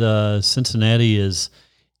 and Cincinnati is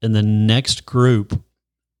in the next group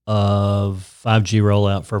of 5G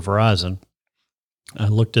rollout for Verizon. I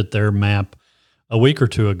looked at their map a week or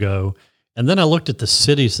two ago, and then I looked at the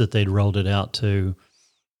cities that they'd rolled it out to,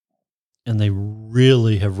 and they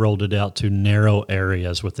really have rolled it out to narrow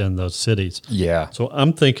areas within those cities. Yeah. So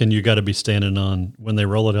I'm thinking you got to be standing on, when they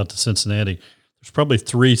roll it out to Cincinnati, there's probably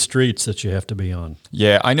 3 streets that you have to be on.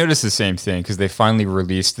 Yeah, I noticed the same thing because they finally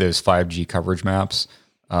released those 5G coverage maps.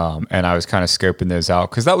 And I was kind of scoping those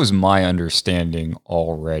out because that was my understanding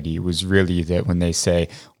already, was really that when they say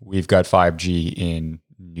we've got 5G in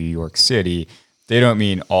New York City, they don't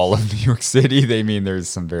mean all of New York City. They mean there's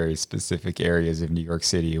some very specific areas of New York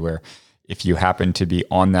City where if you happen to be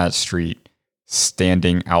on that street,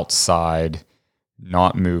 standing outside,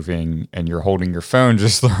 not moving, and you're holding your phone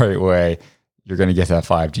just the right way, you're going to get that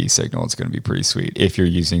 5G signal. It's going to be pretty sweet if you're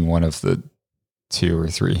using one of the 2 or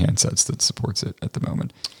 3 handsets that supports it at the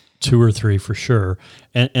moment. 2 or 3 for sure.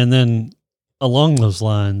 And then along those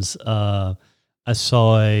lines, I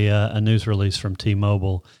saw a news release from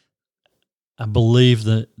T-Mobile. I believe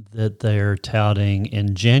that they're touting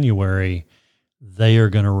in January, they are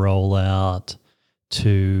going to roll out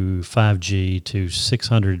to 5G to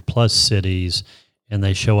 600 plus cities, and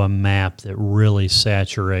they show a map that really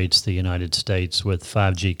saturates the United States with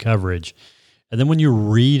 5G coverage. And then when you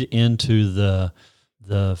read into the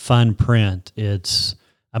fine print,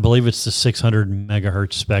 I believe it's the 600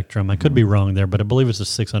 megahertz spectrum. I could be wrong there, but I believe it's the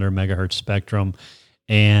 600 megahertz spectrum.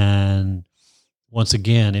 And once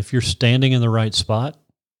again, if you're standing in the right spot,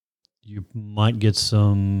 you might get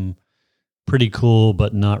some pretty cool,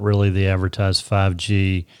 but not really the advertised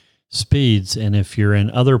 5G speeds. And if you're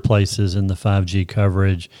in other places in the 5G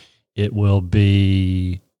coverage, it will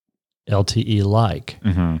be LTE-like.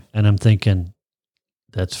 Mm-hmm. And I'm thinking,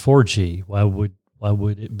 that's 4G. Why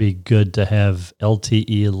would it be good to have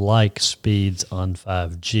LTE-like speeds on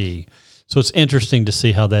 5G? So it's interesting to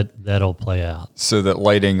see how that'll play out. So that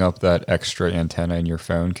lighting up that extra antenna in your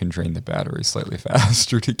phone can drain the battery slightly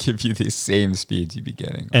faster to give you the same speeds you'd be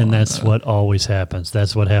getting. And that's what always happens.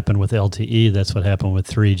 That's what happened with LTE. That's what happened with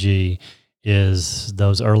 3G, is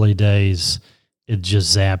those early days, it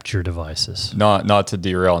just zapped your devices. Not to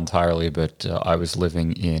derail entirely, but I was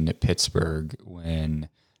living in Pittsburgh when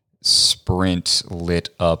Sprint lit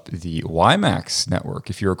up the WiMAX network.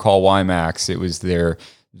 If you recall WiMAX, it was their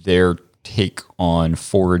take on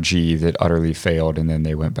 4G that utterly failed, and then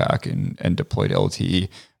they went back and deployed LTE.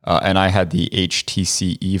 And I had the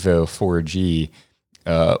HTC Evo 4G,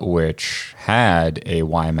 which had a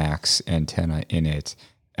WiMAX antenna in it.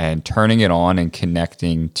 And turning it on and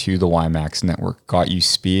connecting to the WiMAX network got you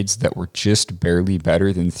speeds that were just barely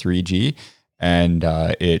better than 3G. And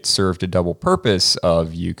it served a double purpose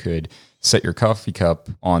of you could set your coffee cup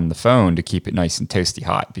on the phone to keep it nice and toasty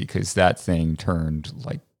hot, because that thing turned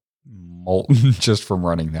like molten just from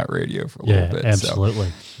running that radio for a little bit.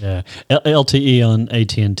 Absolutely. So. Yeah. LTE on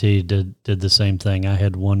AT&T did the same thing. I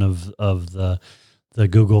had one of the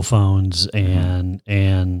Google phones and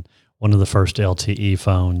one of the first LTE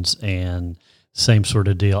phones, and same sort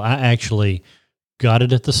of deal. I actually got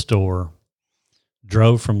it at the store,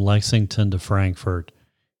 drove from Lexington to Frankfurt,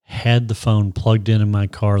 had the phone plugged in my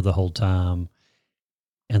car the whole time,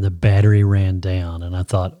 and the battery ran down. And I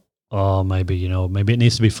thought, oh, maybe it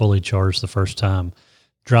needs to be fully charged the first time.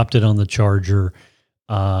 Dropped it on the charger,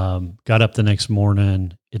 got up the next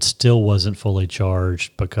morning. It still wasn't fully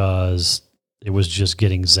charged because it was just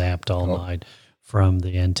getting zapped all night from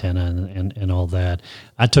the antenna and all that.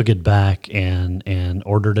 I took it back and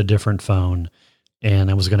ordered a different phone,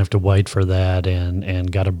 and I was going to have to wait for that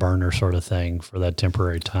and got a burner sort of thing for that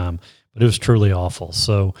temporary time. but it was truly awful.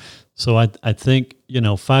 So I think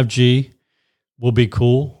 5G will be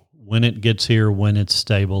cool when it gets here, when it's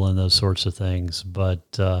stable and those sorts of things.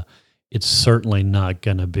 But it's certainly not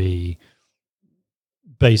going to be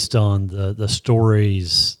based on the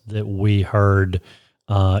stories that we heard.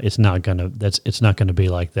 It's not going to be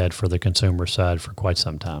like that for the consumer side for quite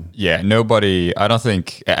some time. Yeah, I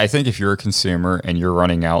think if you're a consumer and you're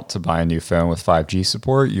running out to buy a new phone with 5G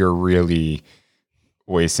support, you're really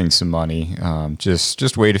wasting some money.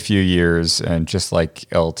 Just wait a few years, and just like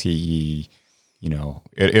LTE,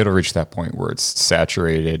 it'll reach that point where it's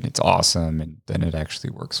saturated, it's awesome, and then it actually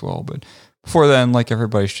works well. But before then, like,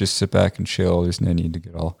 everybody should just sit back and chill. There's no need to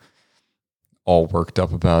get all worked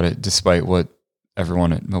up about it, despite what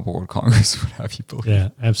everyone at Mobile World Congress would have you believe. Yeah,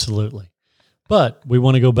 absolutely. But we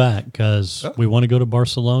want to go back because we want to go to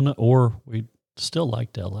Barcelona, or we still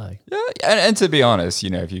liked LA. Yeah, and to be honest,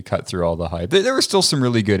 if you cut through all the hype, there was still some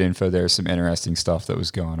really good info there, some interesting stuff that was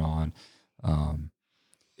going on.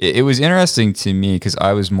 It was interesting to me because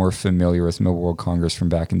I was more familiar with Mobile World Congress from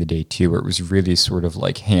back in the day too, where it was really sort of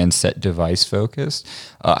like handset device focused.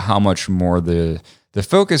 How much more the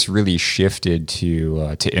focus really shifted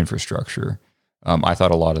to infrastructure. I thought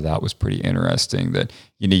a lot of that was pretty interesting. That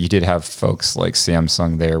you did have folks like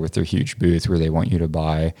Samsung there with their huge booth where they want you to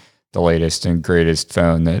buy the latest and greatest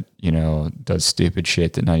phone that does stupid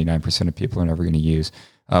shit that 99% of people are never going to use.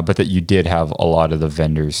 But that you did have a lot of the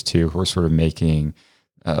vendors too who are sort of making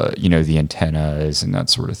the antennas and that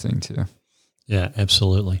sort of thing too. Yeah,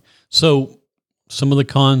 absolutely. So some of the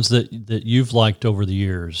cons that you've liked over the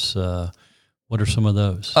years, what are some of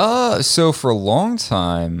those? So for a long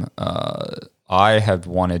time, I have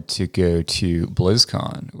wanted to go to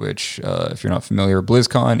BlizzCon, which, if you're not familiar,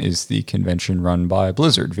 BlizzCon is the convention run by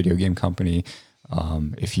Blizzard, video game company.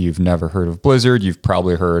 If you've never heard of Blizzard, you've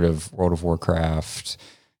probably heard of World of Warcraft,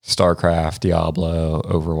 StarCraft, Diablo,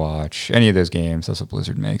 Overwatch, any of those games. That's what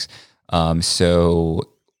Blizzard makes. So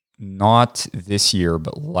not this year,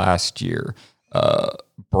 but last year,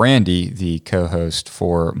 Brandy, the co-host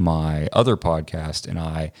for my other podcast, and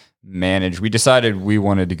I we decided we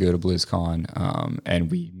wanted to go to BlizzCon,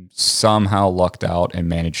 and we somehow lucked out and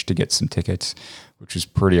managed to get some tickets, which was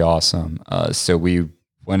pretty awesome. So we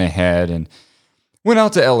went ahead and went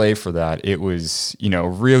out to LA for that. It was,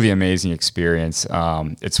 really amazing experience.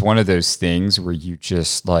 It's one of those things where you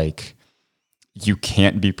just you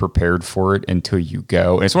can't be prepared for it until you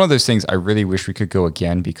go. And it's one of those things I really wish we could go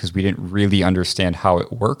again because we didn't really understand how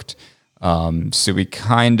it worked. So we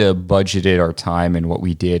kind of budgeted our time and what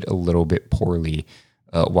we did a little bit poorly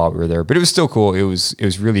while we were there, but it was still cool. It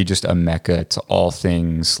was really just a mecca to all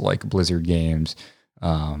things like Blizzard games.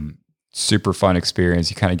 Super fun experience.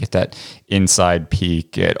 You kind of get that inside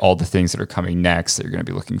peek at all the things that are coming next that you're going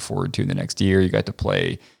to be looking forward to in the next year. You got to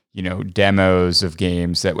play, demos of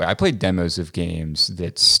games I played demos of games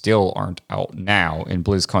that still aren't out now. And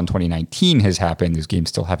BlizzCon 2019 has happened. Those games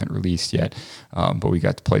still haven't released yet. But we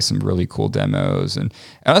got to play some really cool demos and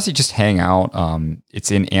honestly just hang out.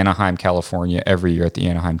 It's in Anaheim, California every year at the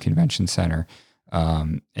Anaheim Convention Center.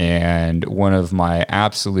 And one of my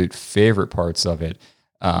absolute favorite parts of it,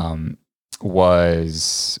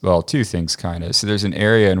 was, well, two things kind of. So there's an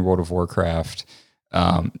area in World of Warcraft.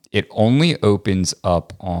 It only opens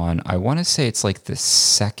up on, I want to say it's like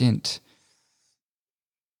it's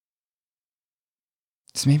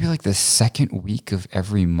maybe like the second week of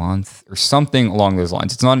every month or something along those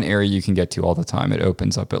lines. It's not an area you can get to all the time. It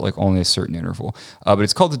opens up at like only a certain interval. But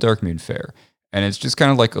it's called the Darkmoon Fair. And it's just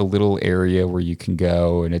kind of like a little area where you can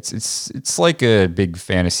go, and it's like a big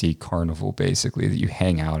fantasy carnival basically that you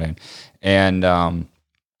hang out in. And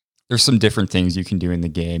there's some different things you can do in the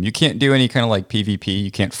game. You can't do any kind of like PvP.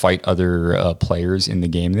 You can't fight other players in the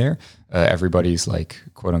game there. Everybody's like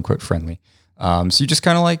quote unquote friendly. So you just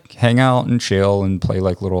kind of like hang out and chill and play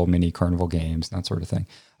like little mini carnival games, that sort of thing.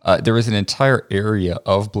 There was an entire area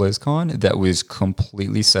of BlizzCon that was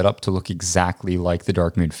completely set up to look exactly like the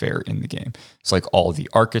Darkmoon Fair in the game. It's like all the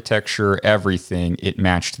architecture, everything, it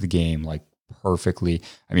matched the game like perfectly.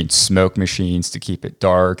 I mean, smoke machines to keep it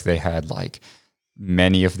dark. They had like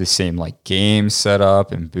many of the same like games set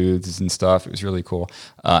up and booths and stuff. It was really cool.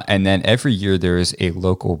 And then every year there is a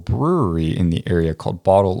local brewery in the area called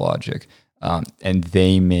Bottle Logic. And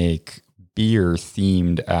they make beer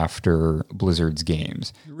themed after Blizzard's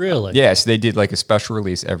games. Really? Yes, they did like a special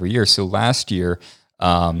release every year. So last year,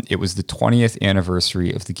 it was the 20th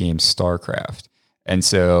anniversary of the game StarCraft. And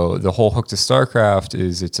so the whole hook to StarCraft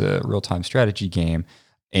is it's a real-time strategy game,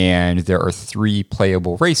 and there are 3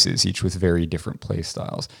 playable races, each with very different play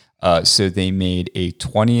styles. So they made a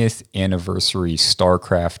 20th anniversary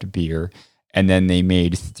StarCraft beer, And then they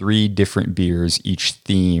made 3 different beers, each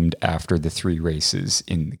themed after the 3 races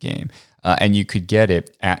in the game. And you could get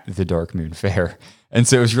it at the Dark Moon Fair. And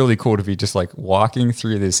so it was really cool to be just like walking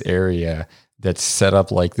through this area that's set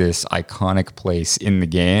up like this iconic place in the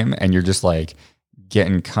game. And you're just like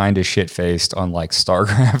getting kind of shit-faced on like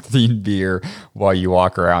StarCraft themed beer while you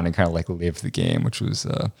walk around and kind of like live the game, which was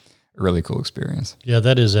a really cool experience. Yeah,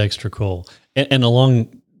 that is extra cool. And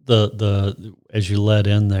along the as you led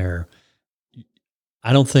in there,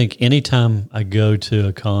 I don't think anytime I go to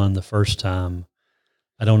a con the first time,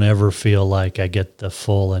 I don't ever feel like I get the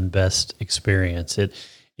full and best experience.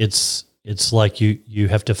 It's like you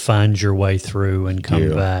have to find your way through and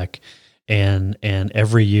come back. And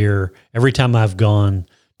every year, every time I've gone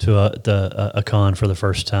to a con for the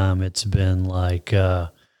first time, it's been like, oh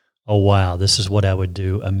wow, this is what I would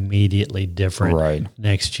do immediately different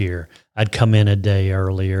next year. I'd come in a day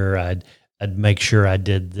earlier. I'd make sure I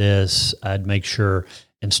did this. I'd make sure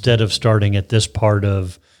instead of starting at this part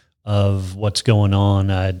of what's going on,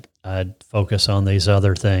 I'd focus on these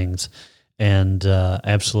other things. And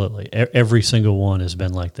absolutely, every single one has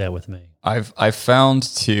been like that with me. I've found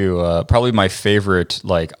to probably my favorite,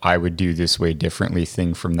 like I would do this way differently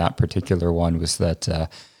thing from that particular one was that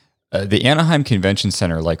the Anaheim Convention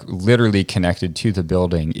Center, like literally connected to the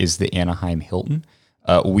building, is the Anaheim Hilton.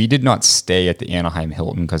 We did not stay at the Anaheim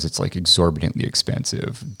Hilton because it's like exorbitantly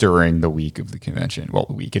expensive during the week of the convention. Well,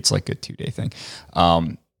 the week, it's like a 2-day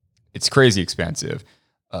thing. It's crazy expensive.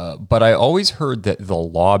 But I always heard that the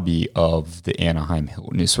lobby of the Anaheim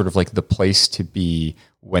Hilton is sort of like the place to be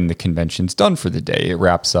when the convention's done for the day. It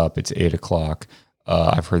wraps up, it's 8:00.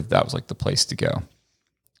 I've heard that was like the place to go.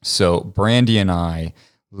 So Brandy and I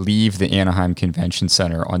leave the Anaheim Convention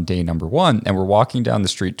Center on day number 1, and we're walking down the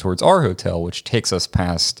street towards our hotel, which takes us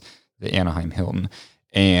past the Anaheim Hilton.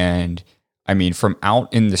 And I mean, from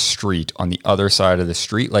out in the street, on the other side of the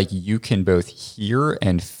street, like you can both hear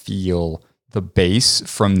and feel the bass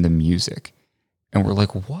from the music. And we're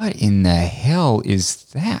like, what in the hell is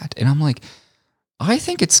that? And I'm like, I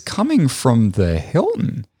think it's coming from the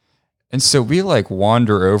Hilton. And so we like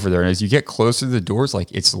wander over there. And as you get closer to the doors,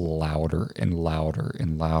 like it's louder and louder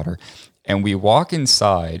and louder. And we walk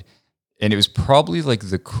inside, and it was probably like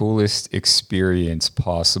the coolest experience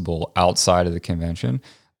possible outside of the convention.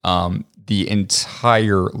 The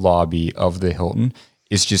entire lobby of the Hilton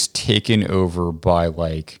is just taken over by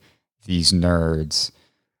like these nerds.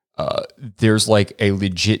 There's like a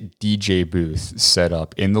legit DJ booth set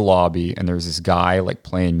up in the lobby, and there's this guy like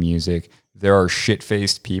playing music. There are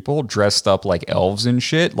shit-faced people dressed up like elves and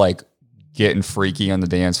shit, like getting freaky on the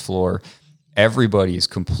dance floor. Everybody is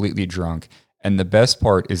completely drunk. And the best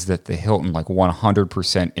part is that the Hilton like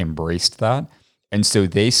 100% embraced that. And so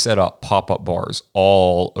they set up pop-up bars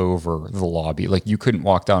all over the lobby. Like you couldn't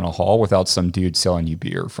walk down a hall without some dude selling you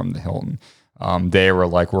beer from the Hilton. They were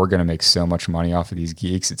like, we're going to make so much money off of these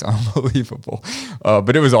geeks. It's unbelievable.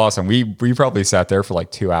 But it was awesome. We probably sat there for like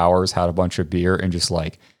 2 hours, had a bunch of beer, and just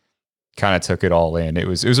like kind of took it all in. It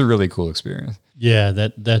was a really cool experience. Yeah,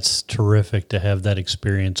 that's terrific to have that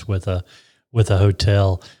experience with a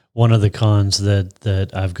hotel. One of the cons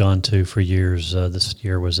that I've gone to for years, this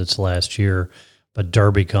year was its last year, but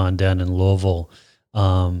DerbyCon down in Louisville.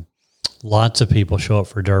 Lots of people show up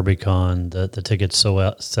for DerbyCon. The tickets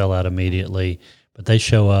sell out immediately, but they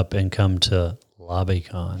show up and come to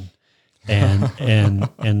LobbyCon,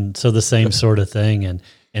 and so the same sort of thing.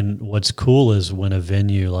 And what's cool is when a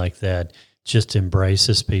venue like that just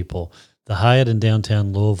embraces people. The Hyatt in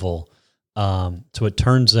downtown Louisville. So it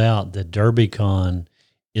turns out that DerbyCon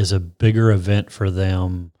is a bigger event for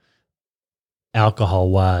them,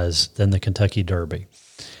 alcohol-wise, than the Kentucky Derby,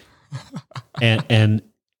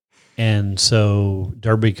 and so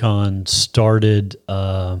DerbyCon started.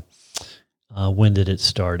 When did it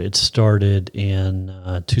start? It started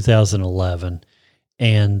in 2011,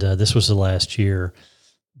 and this was the last year.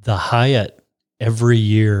 The Hyatt every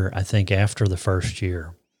year, I think after the first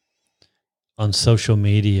year, on social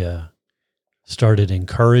media, started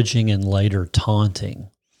encouraging and later taunting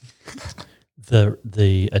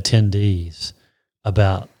the attendees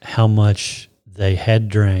about how much they had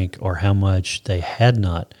drank or how much they had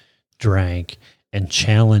not drank, and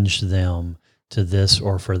challenged them to this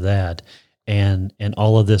or for that. And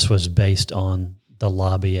all of this was based on the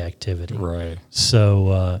lobby activity. Right.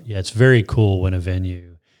 So, yeah, it's very cool when a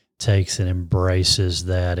venue takes and embraces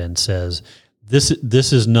that and says, this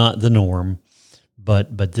is not the norm,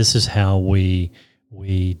 but this is how we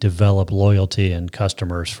develop loyalty and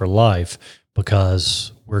customers for life,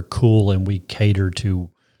 because we're cool and we cater to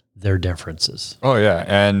their differences. Oh yeah,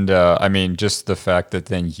 and I mean, just the fact that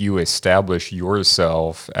then you establish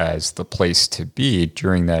yourself as the place to be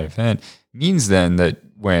during that event means then that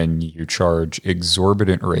when you charge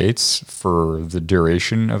exorbitant rates for the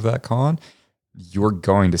duration of that con, you're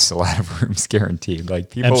going to sell out of rooms guaranteed.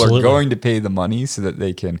 Like people Absolutely. are going to pay the money so that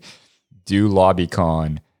they can do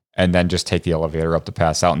LobbyCon and then just take the elevator up to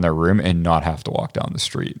pass out in their room and not have to walk down the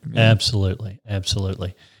street. I mean, Absolutely.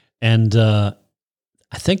 And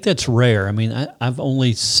I think that's rare. I mean, I've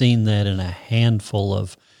only seen that in a handful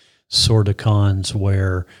of sort of cons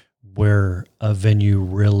where a venue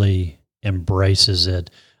really embraces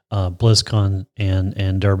it. BlizzCon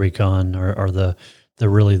and DerbyCon are the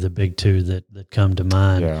really the big two that come to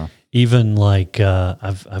mind. Yeah. Even like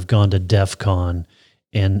I've gone to DEF CON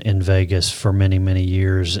in Vegas for many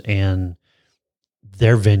years, and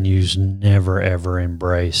their venues never ever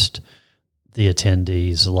embraced the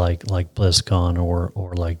attendees like BlizzCon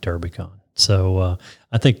or like DerbyCon. So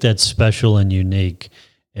I think that's special and unique,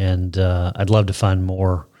 and I'd love to find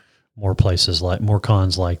more places more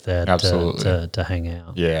cons like that. Absolutely. To hang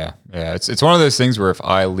out. Yeah. It's one of those things where if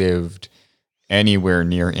I lived anywhere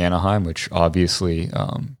near Anaheim, which obviously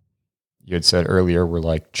you had said earlier, we're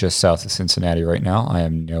like just south of Cincinnati right now. I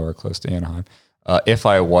am nowhere close to Anaheim. If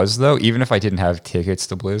I was, though, even if I didn't have tickets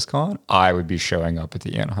to BlizzCon, I would be showing up at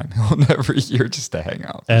the Anaheim Hilton every year just to hang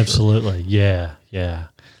out. Absolutely. Sure. Yeah.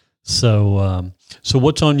 So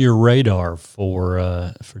what's on your radar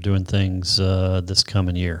for doing things this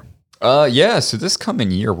coming year? So this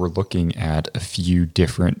coming year, we're looking at a few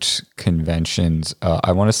different conventions.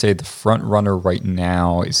 I want to say the front runner right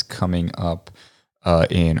now is coming up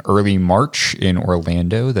in early March in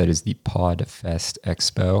Orlando. That is the PodFest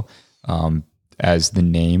Expo. As the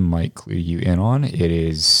name might clue you in on, it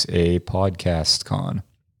is a podcast con.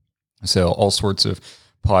 So all sorts of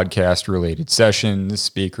podcast related sessions,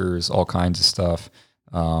 speakers, all kinds of stuff.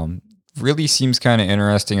 Really seems kind of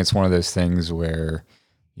interesting. It's one of those things where,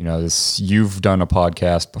 you've done a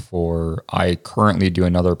podcast before. I currently do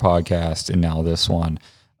another podcast and now this one.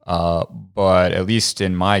 But at least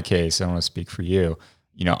in my case, I don't want to speak for you.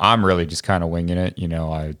 I'm really just kind of winging it.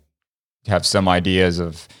 I have some ideas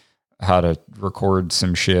of how to record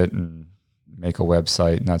some shit and make a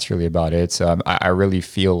website, and that's really about it. So I really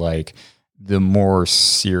feel like the more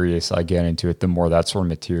serious I get into it, the more that sort of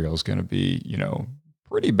material is going to be,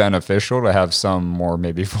 pretty beneficial to have some more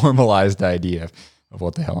maybe formalized idea of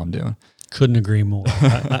what the hell I'm doing. Couldn't agree more.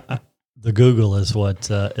 The Google is what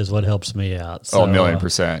helps me out. So,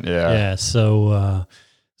 1,000,000%. Yeah. Yeah.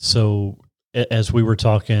 So as we were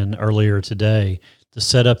talking earlier today, the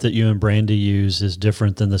setup that you and Brandy use is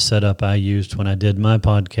different than the setup I used when I did my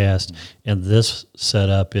podcast, and this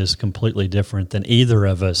setup is completely different than either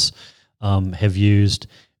of us have used,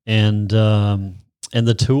 and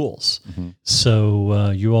the tools. Mm-hmm.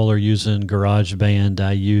 So you all are using GarageBand.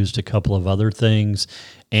 I used a couple of other things,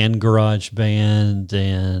 and GarageBand,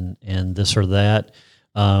 and this or that.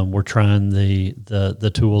 We're trying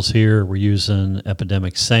the tools here. We're using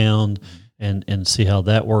Epidemic Sound. And see how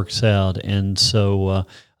that works out. And so I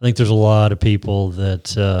think there's a lot of people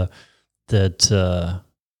that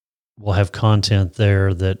will have content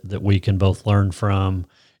there that we can both learn from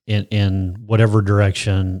in whatever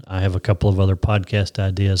direction. I have a couple of other podcast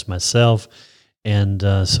ideas myself, and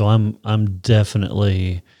so I'm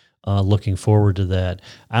definitely looking forward to that.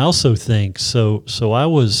 I also think so I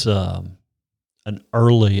was an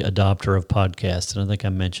early adopter of podcasts, and I think I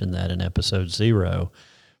mentioned that in episode 0.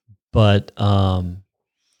 But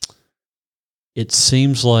it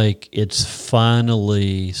seems like it's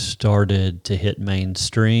finally started to hit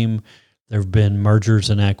mainstream. There have been mergers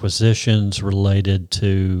and acquisitions related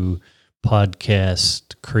to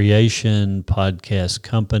podcast creation, podcast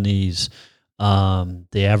companies.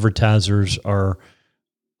 The advertisers are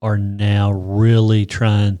now really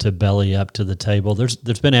trying to belly up to the table. There's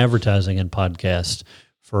been advertising in podcasts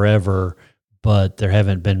forever, but there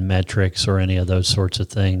haven't been metrics or any of those sorts of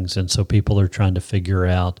things. And so people are trying to figure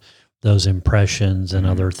out those impressions and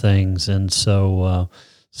other things. And so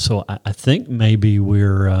I think maybe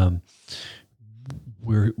we're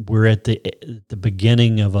at the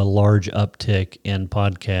beginning of a large uptick in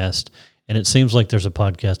podcast. And it seems like there's a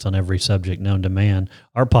podcast on every subject known to man.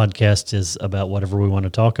 Our podcast is about whatever we want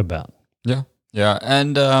to talk about. Yeah. Yeah,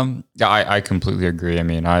 and I completely agree. I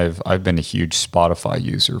mean, I've been a huge Spotify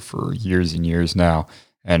user for years and years now,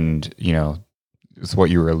 and with what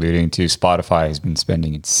you were alluding to, Spotify has been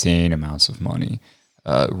spending insane amounts of money,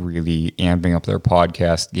 really amping up their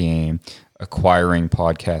podcast game, acquiring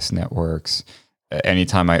podcast networks.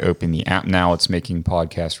 Anytime I open the app now, it's making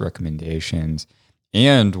podcast recommendations.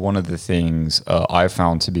 And one of the things I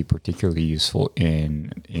found to be particularly useful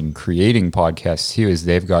in creating podcasts too is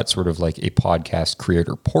they've got sort of like a podcast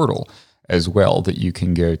creator portal as well that you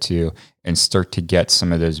can go to and start to get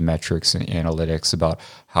some of those metrics and analytics about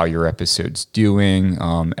how your episode's doing,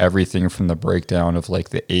 everything from the breakdown of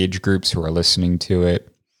like the age groups who are listening to it,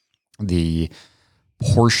 the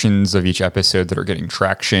portions of each episode that are getting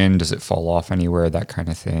traction, does it fall off anywhere, that kind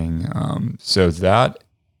of thing. So that's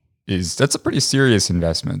a pretty serious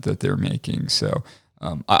investment that they're making. So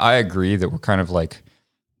I agree that we're kind of like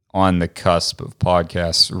on the cusp of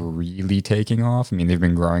podcasts really taking off. I mean, they've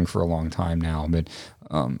been growing for a long time now, but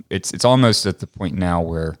it's almost at the point now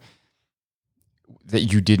where that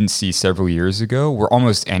you didn't see several years ago, where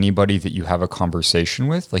almost anybody that you have a conversation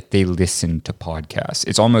with, like they listen to podcasts.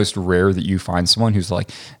 It's almost rare that you find someone who's like,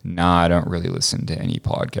 nah, I don't really listen to any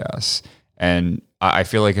podcasts. And I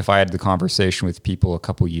feel like if I had the conversation with people a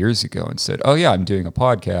couple years ago and said, oh yeah, I'm doing a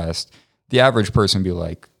podcast, the average person would be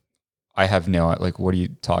like, I have no, like, what are you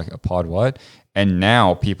talking, a pod what? And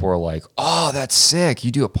now people are like, oh, that's sick.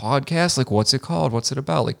 You do a podcast? Like, what's it called? What's it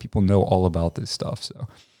about? Like, people know all about this stuff. So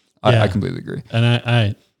I completely agree.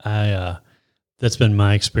 And I that's been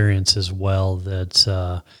my experience as well,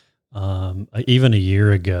 that even a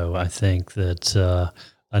year ago, I think that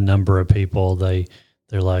a number of people, they're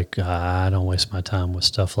like, I don't waste my time with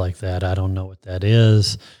stuff like that. I don't know what that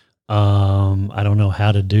is. I don't know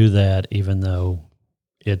how to do that, even though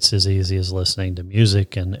it's as easy as listening to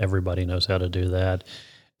music and everybody knows how to do that.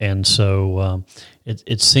 And so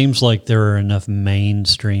it seems like there are enough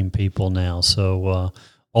mainstream people now. So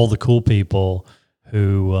all the cool people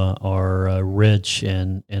who are rich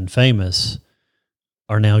and famous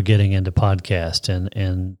are now getting into podcasts.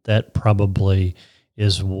 And that probably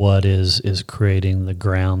is what is creating the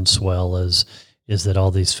groundswell is that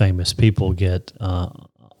all these famous people get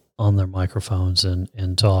on their microphones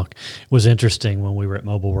and talk. It was interesting when we were at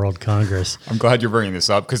Mobile World Congress. I'm glad you're bringing this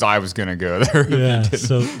up because I was going to go there. Yeah.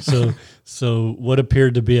 So what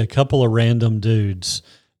appeared to be a couple of random dudes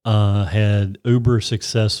had uber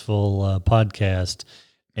successful podcast,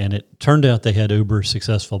 and it turned out they had uber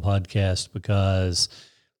successful podcast because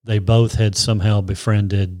they both had somehow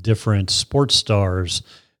befriended different sports stars,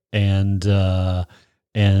 and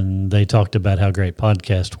they talked about how great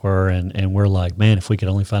podcasts were, and we're like, man, if we could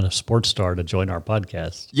only find a sports star to join our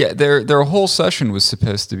podcast. Yeah, their whole session was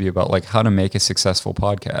supposed to be about like how to make a successful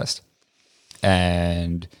podcast.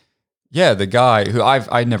 And yeah, the guy who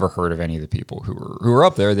I'd never heard of any of the people who were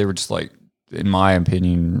up there, they were just like, in my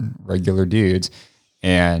opinion, regular dudes.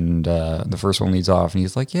 And the first one leads off, and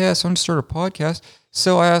he's like, yeah, so I'm going to start a podcast.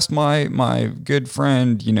 So I asked my good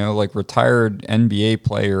friend, like retired NBA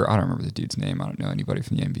player, I don't remember the dude's name, I don't know anybody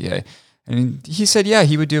from the NBA. And he said, yeah,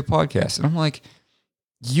 he would do a podcast. And I'm like,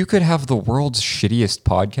 you could have the world's shittiest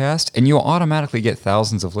podcast, and you'll automatically get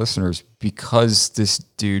thousands of listeners because this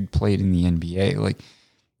dude played in the NBA. Like,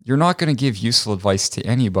 you're not going to give useful advice to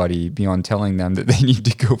anybody beyond telling them that they need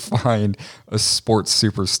to go find a sports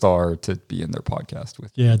superstar to be in their podcast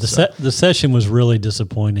with. Yeah, the session was really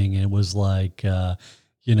disappointing. It was like, go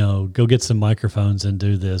get some microphones and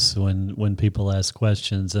do this when people ask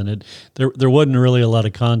questions. And there wasn't really a lot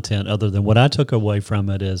of content other than what I took away from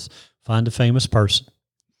it is find a famous person,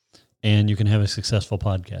 and you can have a successful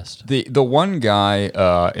podcast. The one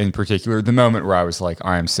guy in particular, the moment where I was like,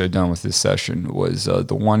 I am so done with this session, was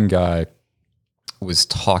the one guy was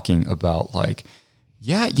talking about like,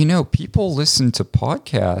 yeah, people listen to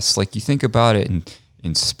podcasts. Like you think about it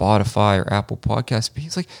in Spotify or Apple Podcasts, but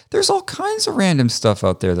he's like, there's all kinds of random stuff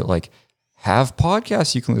out there that like have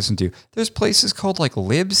podcasts you can listen to. There's places called like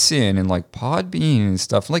Libsyn and like Podbean and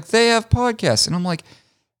stuff. Like they have podcasts. And I'm like,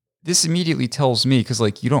 this immediately tells me, because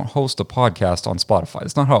like you don't host a podcast on Spotify.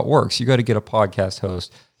 That's not how it works. You got to get a podcast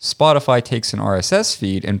host. Spotify takes an RSS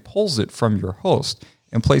feed and pulls it from your host.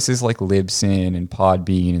 And places like Libsyn and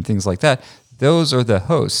Podbean and things like that, those are the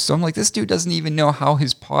hosts. So I'm like, this dude doesn't even know how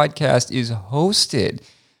his podcast is hosted.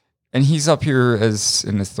 And he's up here as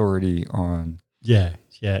an authority on it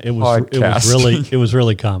was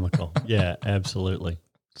really comical. Yeah, absolutely.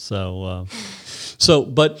 So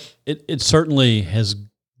but it certainly has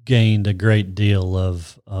gained a great deal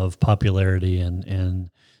of popularity, and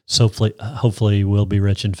so hopefully we'll be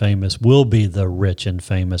rich and famous. We'll be the rich and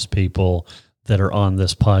famous people that are on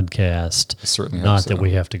this podcast. I certainly not hope so. That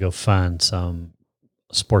we have to go find some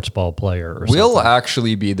sports ball player or we'll something.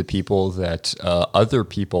 Actually be the people that other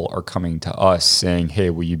people are coming to us saying, hey,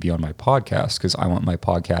 will you be on my podcast? Because I want my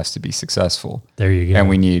podcast to be successful. There you go. And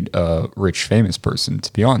we need a rich, famous person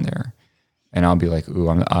to be on there. And I'll be like, ooh,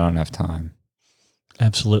 I don't have time.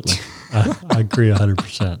 Absolutely. I agree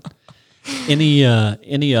 100%.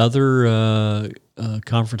 Any other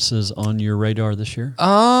conferences on your radar this year?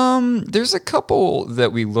 There's a couple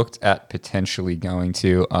that we looked at potentially going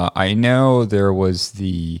to. I know there was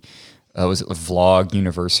the was it the Vlog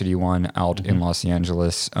University one out in Los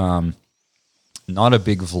Angeles. Not a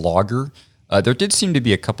big vlogger. There did seem to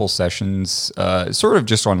be a couple sessions, sort of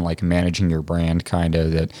just on like managing your brand, kind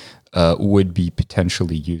of that would be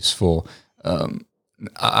potentially useful.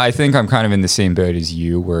 I think I'm kind of in the same boat as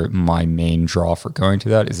you, where my main draw for going to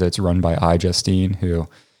that is that it's run by iJustine, who,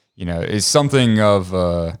 is something of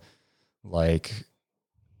a like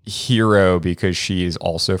hero because she is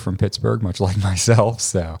also from Pittsburgh, much like myself.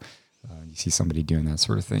 So you see somebody doing that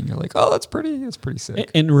sort of thing, you're like, oh, that's pretty sick.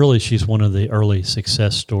 And really, she's one of the early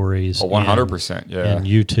success stories. 100%, yeah. And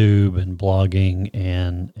YouTube and blogging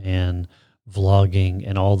and vlogging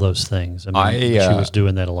and all those things. I mean, she was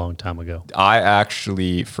doing that a long time ago. I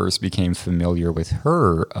actually first became familiar with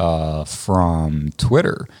her from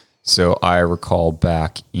Twitter. So I recall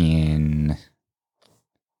back in,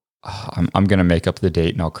 I'm going to make up the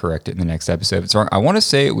date and I'll correct it in the next episode. So I want to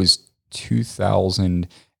say it was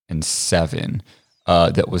 2007.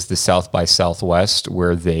 That was the South by Southwest,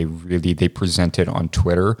 where they presented on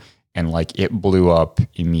Twitter. And like it blew up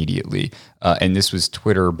immediately. And this was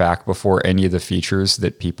Twitter back before any of the features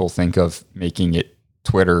that people think of making it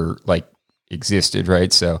Twitter like existed,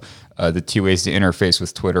 right? So the two ways to interface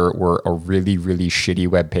with Twitter were a really, really shitty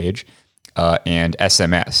web page and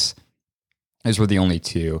SMS. Those were the only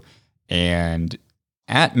two. And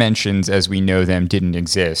 @mentions, as we know them, didn't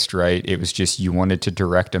exist, right? It was just you wanted to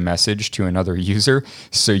direct a message to another user.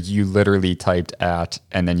 So you literally typed @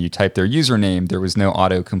 and then you typed their username. There was no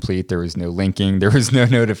autocomplete. There was no linking. There was no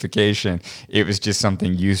notification. It was just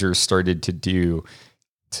something users started to do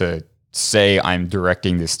to say, I'm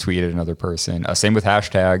directing this tweet at another person. Same with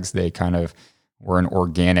hashtags. They kind of were an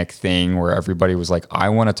organic thing where everybody was like, I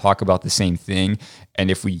want to talk about the same thing.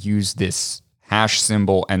 And if we use this hash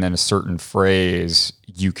symbol and then a certain phrase,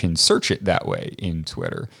 you can search it that way in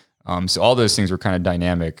Twitter. So all those things were kind of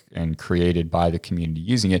dynamic and created by the community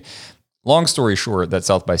using it. Long story short, that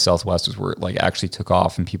South by Southwest was where it like actually took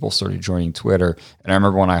off and people started joining Twitter. And I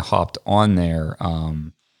remember when I hopped on there,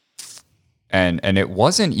 and it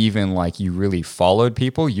wasn't even like you really followed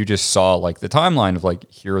people. You just saw like the timeline of like,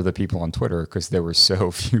 here are the people on Twitter, because there were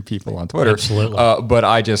so few people on Twitter. Absolutely. But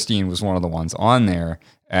iJustine was one of the ones on there.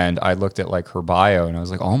 And I looked at like her bio and I was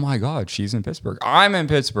like, oh my God, she's in Pittsburgh. I'm in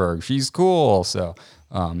Pittsburgh. She's cool. So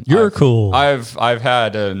you're cool. I've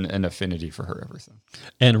had an affinity for her ever since.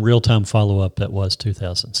 And real-time follow-up, that was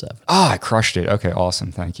 2007. I crushed it. Okay,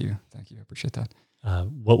 awesome. Thank you. I appreciate that.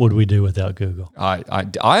 What would we do without Google? I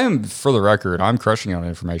am, for the record, I'm crushing on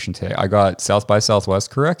information today. I got South by Southwest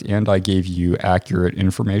correct, and I gave you accurate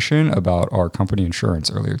information about our company insurance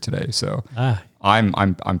earlier today. So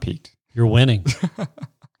I'm peaked. You're winning.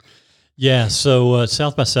 Yeah, so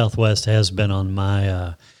South by Southwest has been on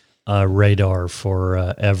my radar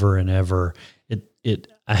for ever and ever.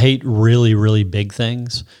 I hate really, really big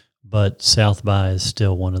things, but South by is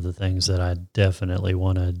still one of the things that I definitely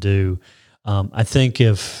want to do. I think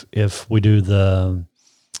if we do the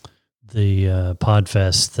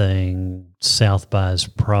Podfest thing, South by is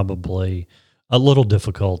probably a little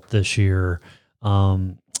difficult this year.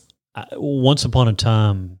 Once upon a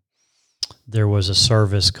time, there was a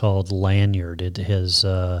service called Lanyard. It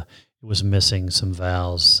was missing some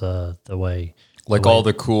vowels the way all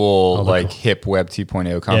the cool hip Web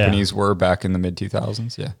 2.0 companies were back in the mid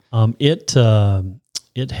 2000s. Yeah.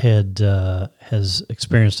 It has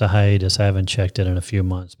experienced a hiatus. I haven't checked it in a few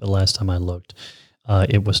months, but last time I looked,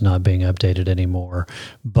 it was not being updated anymore.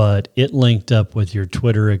 But it linked up with your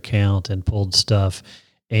Twitter account and pulled stuff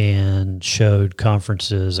and showed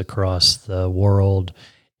conferences across the world,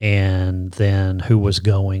 and then who was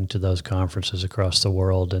going to those conferences across the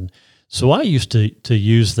world. And so I used to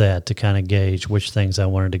use that to kind of gauge which things I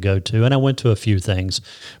wanted to go to, and I went to a few things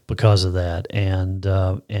because of that. And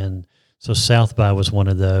so South by was one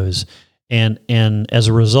of those. And as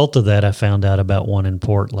a result of that, I found out about one in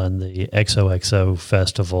Portland, the XOXO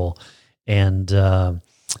Festival, and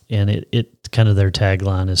it kind of their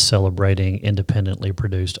tagline is celebrating independently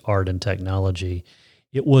produced art and technology.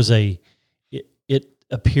 It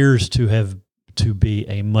appears to be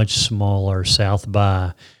a much smaller South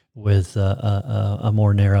by with a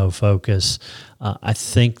more narrow focus. I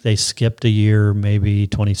think they skipped a year, maybe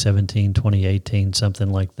 2017, 2018, something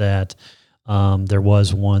like that. There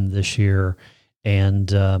was one this year, and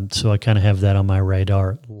so I kind of have that on my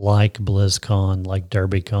radar. Like BlizzCon, like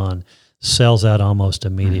DerbyCon, sells out almost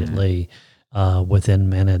immediately. within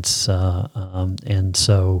minutes. And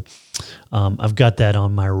so I've got that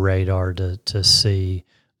on my radar to see.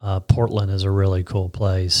 Portland is a really cool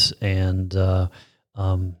place. And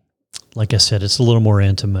like I said, it's a little more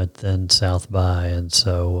intimate than South by. And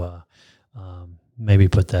so maybe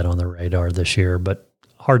put that on the radar this year, but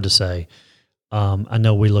hard to say. I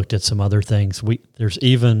know we looked at some other things. We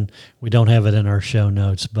don't have it in our show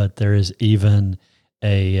notes, but there is even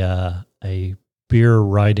a beer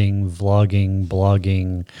writing, vlogging,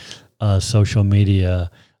 blogging, social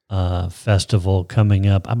media festival coming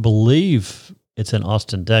up. I believe it's in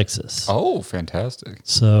Austin, Texas. Oh, fantastic.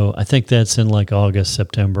 So I think that's in like August,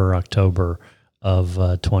 September, October of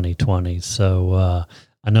 2020. So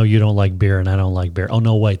I know you don't like beer and I don't like beer. Oh,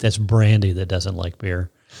 no, wait, that's Brandy that doesn't like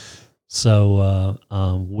beer. So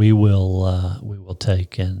we will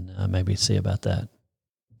take and maybe see about that.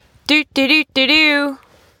 Do do do do do.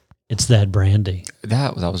 It's that Brandy.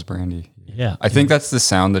 That was Brandy. Yeah. I think that's the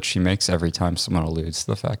sound that she makes every time someone alludes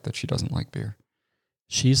to the fact that she doesn't like beer.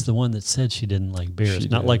 She's the one that said she didn't like beer. It's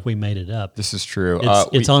not like we made it up. This is true.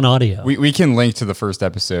 It's on audio. We can link to the first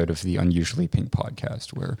episode of the Unusually Pink podcast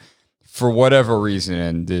where, for whatever reason,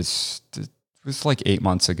 and this was like 8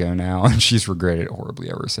 months ago now, and she's regretted it horribly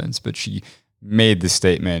ever since, but she made the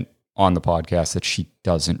statement on the podcast that she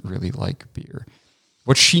doesn't really like beer.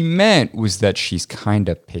 What she meant was that she's kind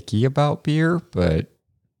of picky about beer, but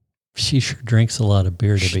she sure drinks a lot of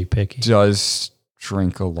beer to be picky. Does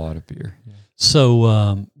drink a lot of beer. Yeah.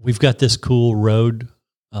 So we've got this cool Rode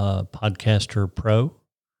Podcaster Pro,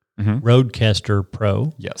 Rodecaster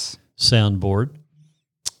Pro yes, soundboard.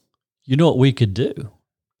 You know what we could do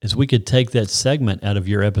is we could take that segment out of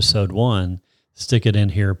your episode 1, stick it in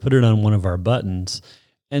here, put it on one of our buttons,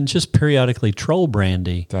 and just periodically troll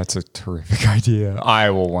Brandy. That's a terrific idea. I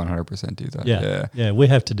will 100% do that. Yeah, we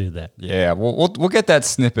have to do that. Yeah, we'll get that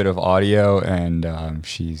snippet of audio, and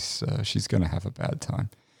she's gonna have a bad time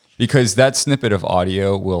because that snippet of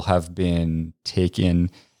audio will have been taken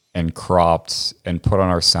and cropped and put on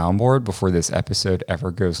our soundboard before this episode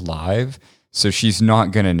ever goes live. So she's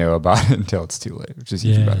not gonna know about it until it's too late, which is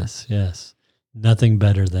even better. Yes. Nothing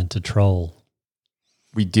better than to troll.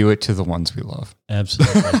 We do it to the ones we love.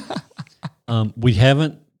 Absolutely. We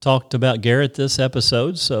haven't talked about Garrett this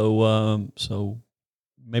episode, so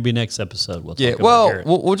maybe next episode we'll talk about Garrett.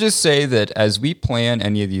 We'll just say that as we plan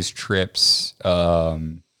any of these trips,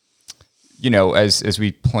 as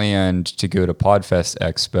we planned to go to Podfest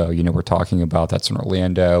Expo, we're talking about that's in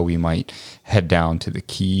Orlando. We might head down to the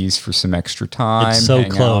Keys for some extra time. It's so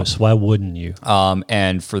close. Why wouldn't you?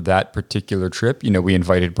 And for that particular trip, we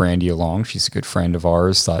invited Brandy along. She's a good friend of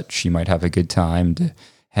ours. Thought she might have a good time to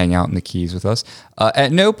hang out in the Keys with us.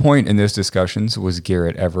 At no point in those discussions was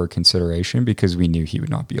Garrett ever a consideration because we knew he would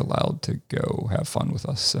not be allowed to go have fun with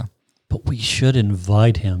us. So. But we should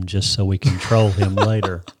invite him just so we can troll him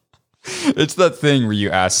later. It's that thing where you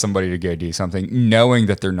ask somebody to go do something knowing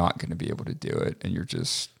that they're not going to be able to do it, and you're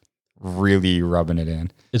just really rubbing it in.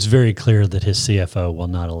 It's very clear that his CFO will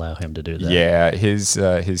not allow him to do that. Yeah, his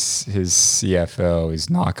CFO is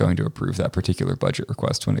not going to approve that particular budget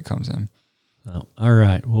request when it comes in. Oh, all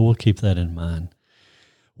right. Well, we'll keep that in mind.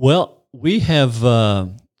 Well, we have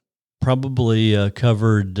probably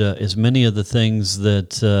covered as many of the things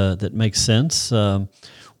that make sense.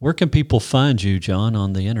 Where can people find you, John,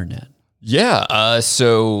 on the internet? Yeah,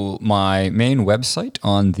 so my main website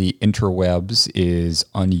on the interwebs is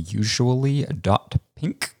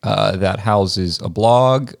unusually.pink. That houses a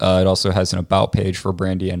blog. It also has an about page for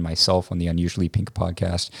Brandy and myself on the Unusually Pink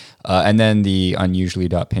podcast. And then the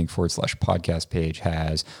unusually.pink/podcast page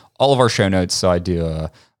has all of our show notes. So I do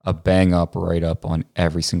a bang up write up on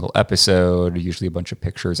every single episode, usually a bunch of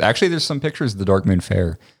pictures. Actually, there's some pictures of the Dark Moon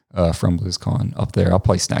Fair from BlizzCon up there. I'll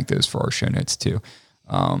probably snag those for our show notes too.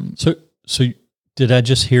 So did I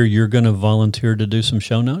just hear you're going to volunteer to do some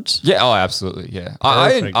show notes? Yeah. Oh, absolutely. Yeah.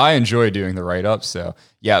 I enjoy doing the write up. So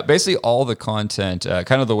yeah, basically all the content,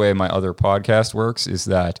 kind of the way my other podcast works is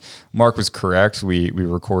that Mark was correct. We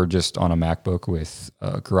record just on a MacBook with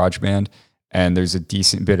GarageBand, and there's a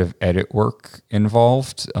decent bit of edit work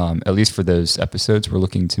involved. At least for those episodes, we're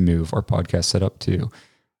looking to move our podcast setup to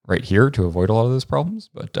right here to avoid a lot of those problems.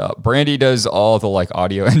 But Brandy does all the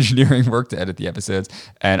audio engineering work to edit the episodes,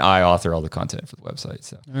 and I author all the content for the website.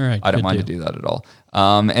 So all right, I don't mind to do that at all.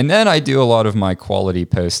 And then I do a lot of my quality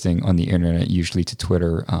posting on the internet, usually to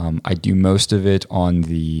Twitter. I do most of it on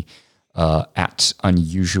the at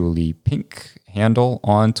Unusually Pink handle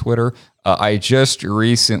on Twitter. I just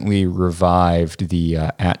recently revived the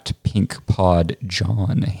at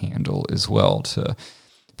PinkPodJohn handle as well to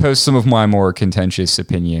post some of my more contentious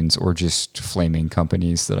opinions or just flaming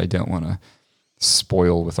companies that I don't want to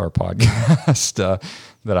spoil with our podcast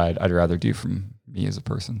that I'd rather do from me as a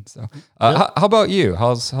person. So, how about you?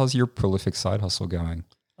 How's your prolific side hustle going?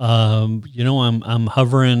 I'm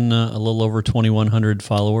hovering a little over 2,100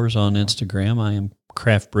 followers on Instagram. I am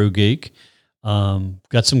Craft Brew Geek.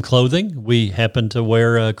 Got some clothing. We happen to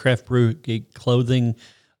wear Craft Brew Geek clothing,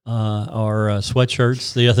 our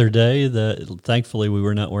sweatshirts the other day. Thankfully, we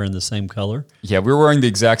were not wearing the same color. Yeah, we were wearing the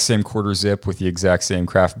exact same quarter zip with the exact same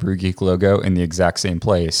Craft Brew Geek logo in the exact same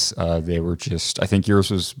place. They were just, I think yours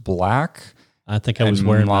was black. I think I was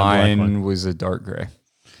wearing mine my black one. Was a dark gray.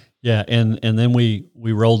 Yeah, and then we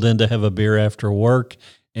rolled in to have a beer after work,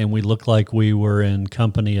 and we looked like we were in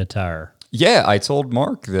company attire. Yeah, I told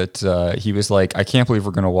Mark that he was like, I can't believe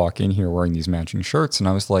we're going to walk in here wearing these matching shirts. And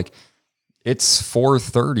I was like, it's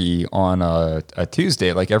 4:30 on a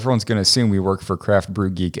Tuesday. Like, everyone's going to assume we work for Craft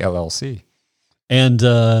Brew Geek LLC. And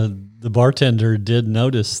the bartender did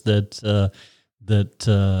notice that the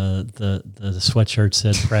sweatshirt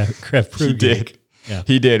said Craft Brew He Geek. did. Yeah.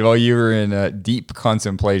 He did. While you were in deep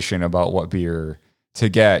contemplation about what beer to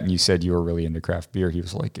get, and you said you were really into craft beer, he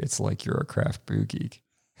was like, it's like you're a Craft Brew Geek.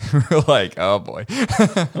 We're like, oh boy.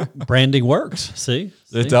 Branding works. See?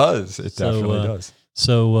 It does. It definitely does.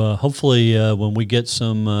 So hopefully when we get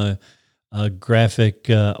some graphic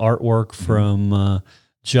artwork from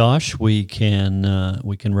Josh, we can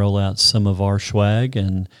roll out some of our swag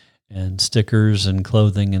and stickers and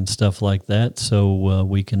clothing and stuff like that. So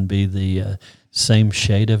we can be the Same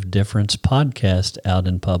Shade of Difference podcast out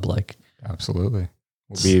in public. Absolutely.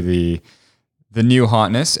 We'll be the new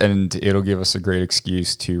hotness, and it'll give us a great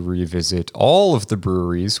excuse to revisit all of the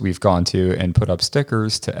breweries we've gone to and put up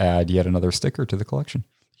stickers to add yet another sticker to the collection.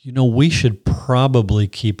 You know, we should probably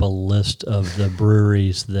keep a list of the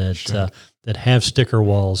breweries that that have sticker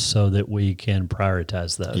walls so that we can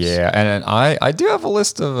prioritize those. Yeah, and I do have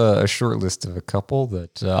a short list of a couple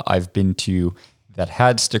that I've been to that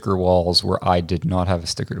had sticker walls where I did not have a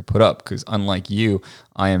sticker to put up, because unlike you,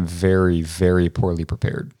 I am very, very poorly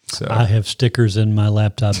prepared. So I have stickers in my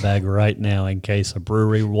laptop bag right now in case a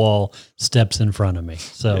brewery wall steps in front of me.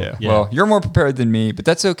 So, yeah. Well, you're more prepared than me, but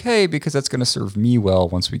that's okay, because that's going to serve me well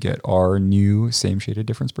once we get our new Same Shade of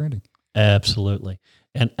Difference branding. Absolutely.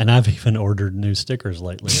 And I've even ordered new stickers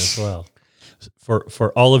lately as well.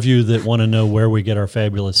 For all of you that want to know where we get our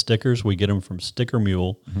fabulous stickers, we get them from Sticker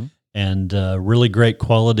Mule. Mm-hmm. And really great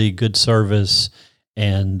quality, good service,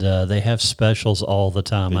 and they have specials all the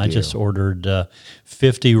time. I just ordered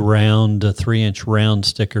 50 round, 3-inch round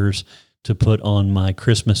stickers to put on my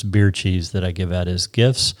Christmas beer cheese that I give out as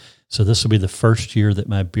gifts. So this will be the first year that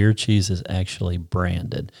my beer cheese is actually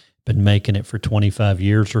branded. Been making it for 25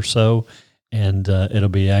 years or so, and it'll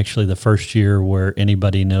be actually the first year where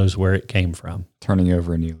anybody knows where it came from. Turning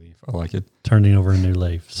over a new leaf. I like it. Turning over a new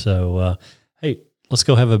leaf. So, hey, let's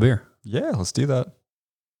go have a beer. Yeah, let's do that.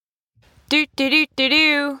 Do do do do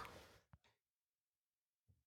do.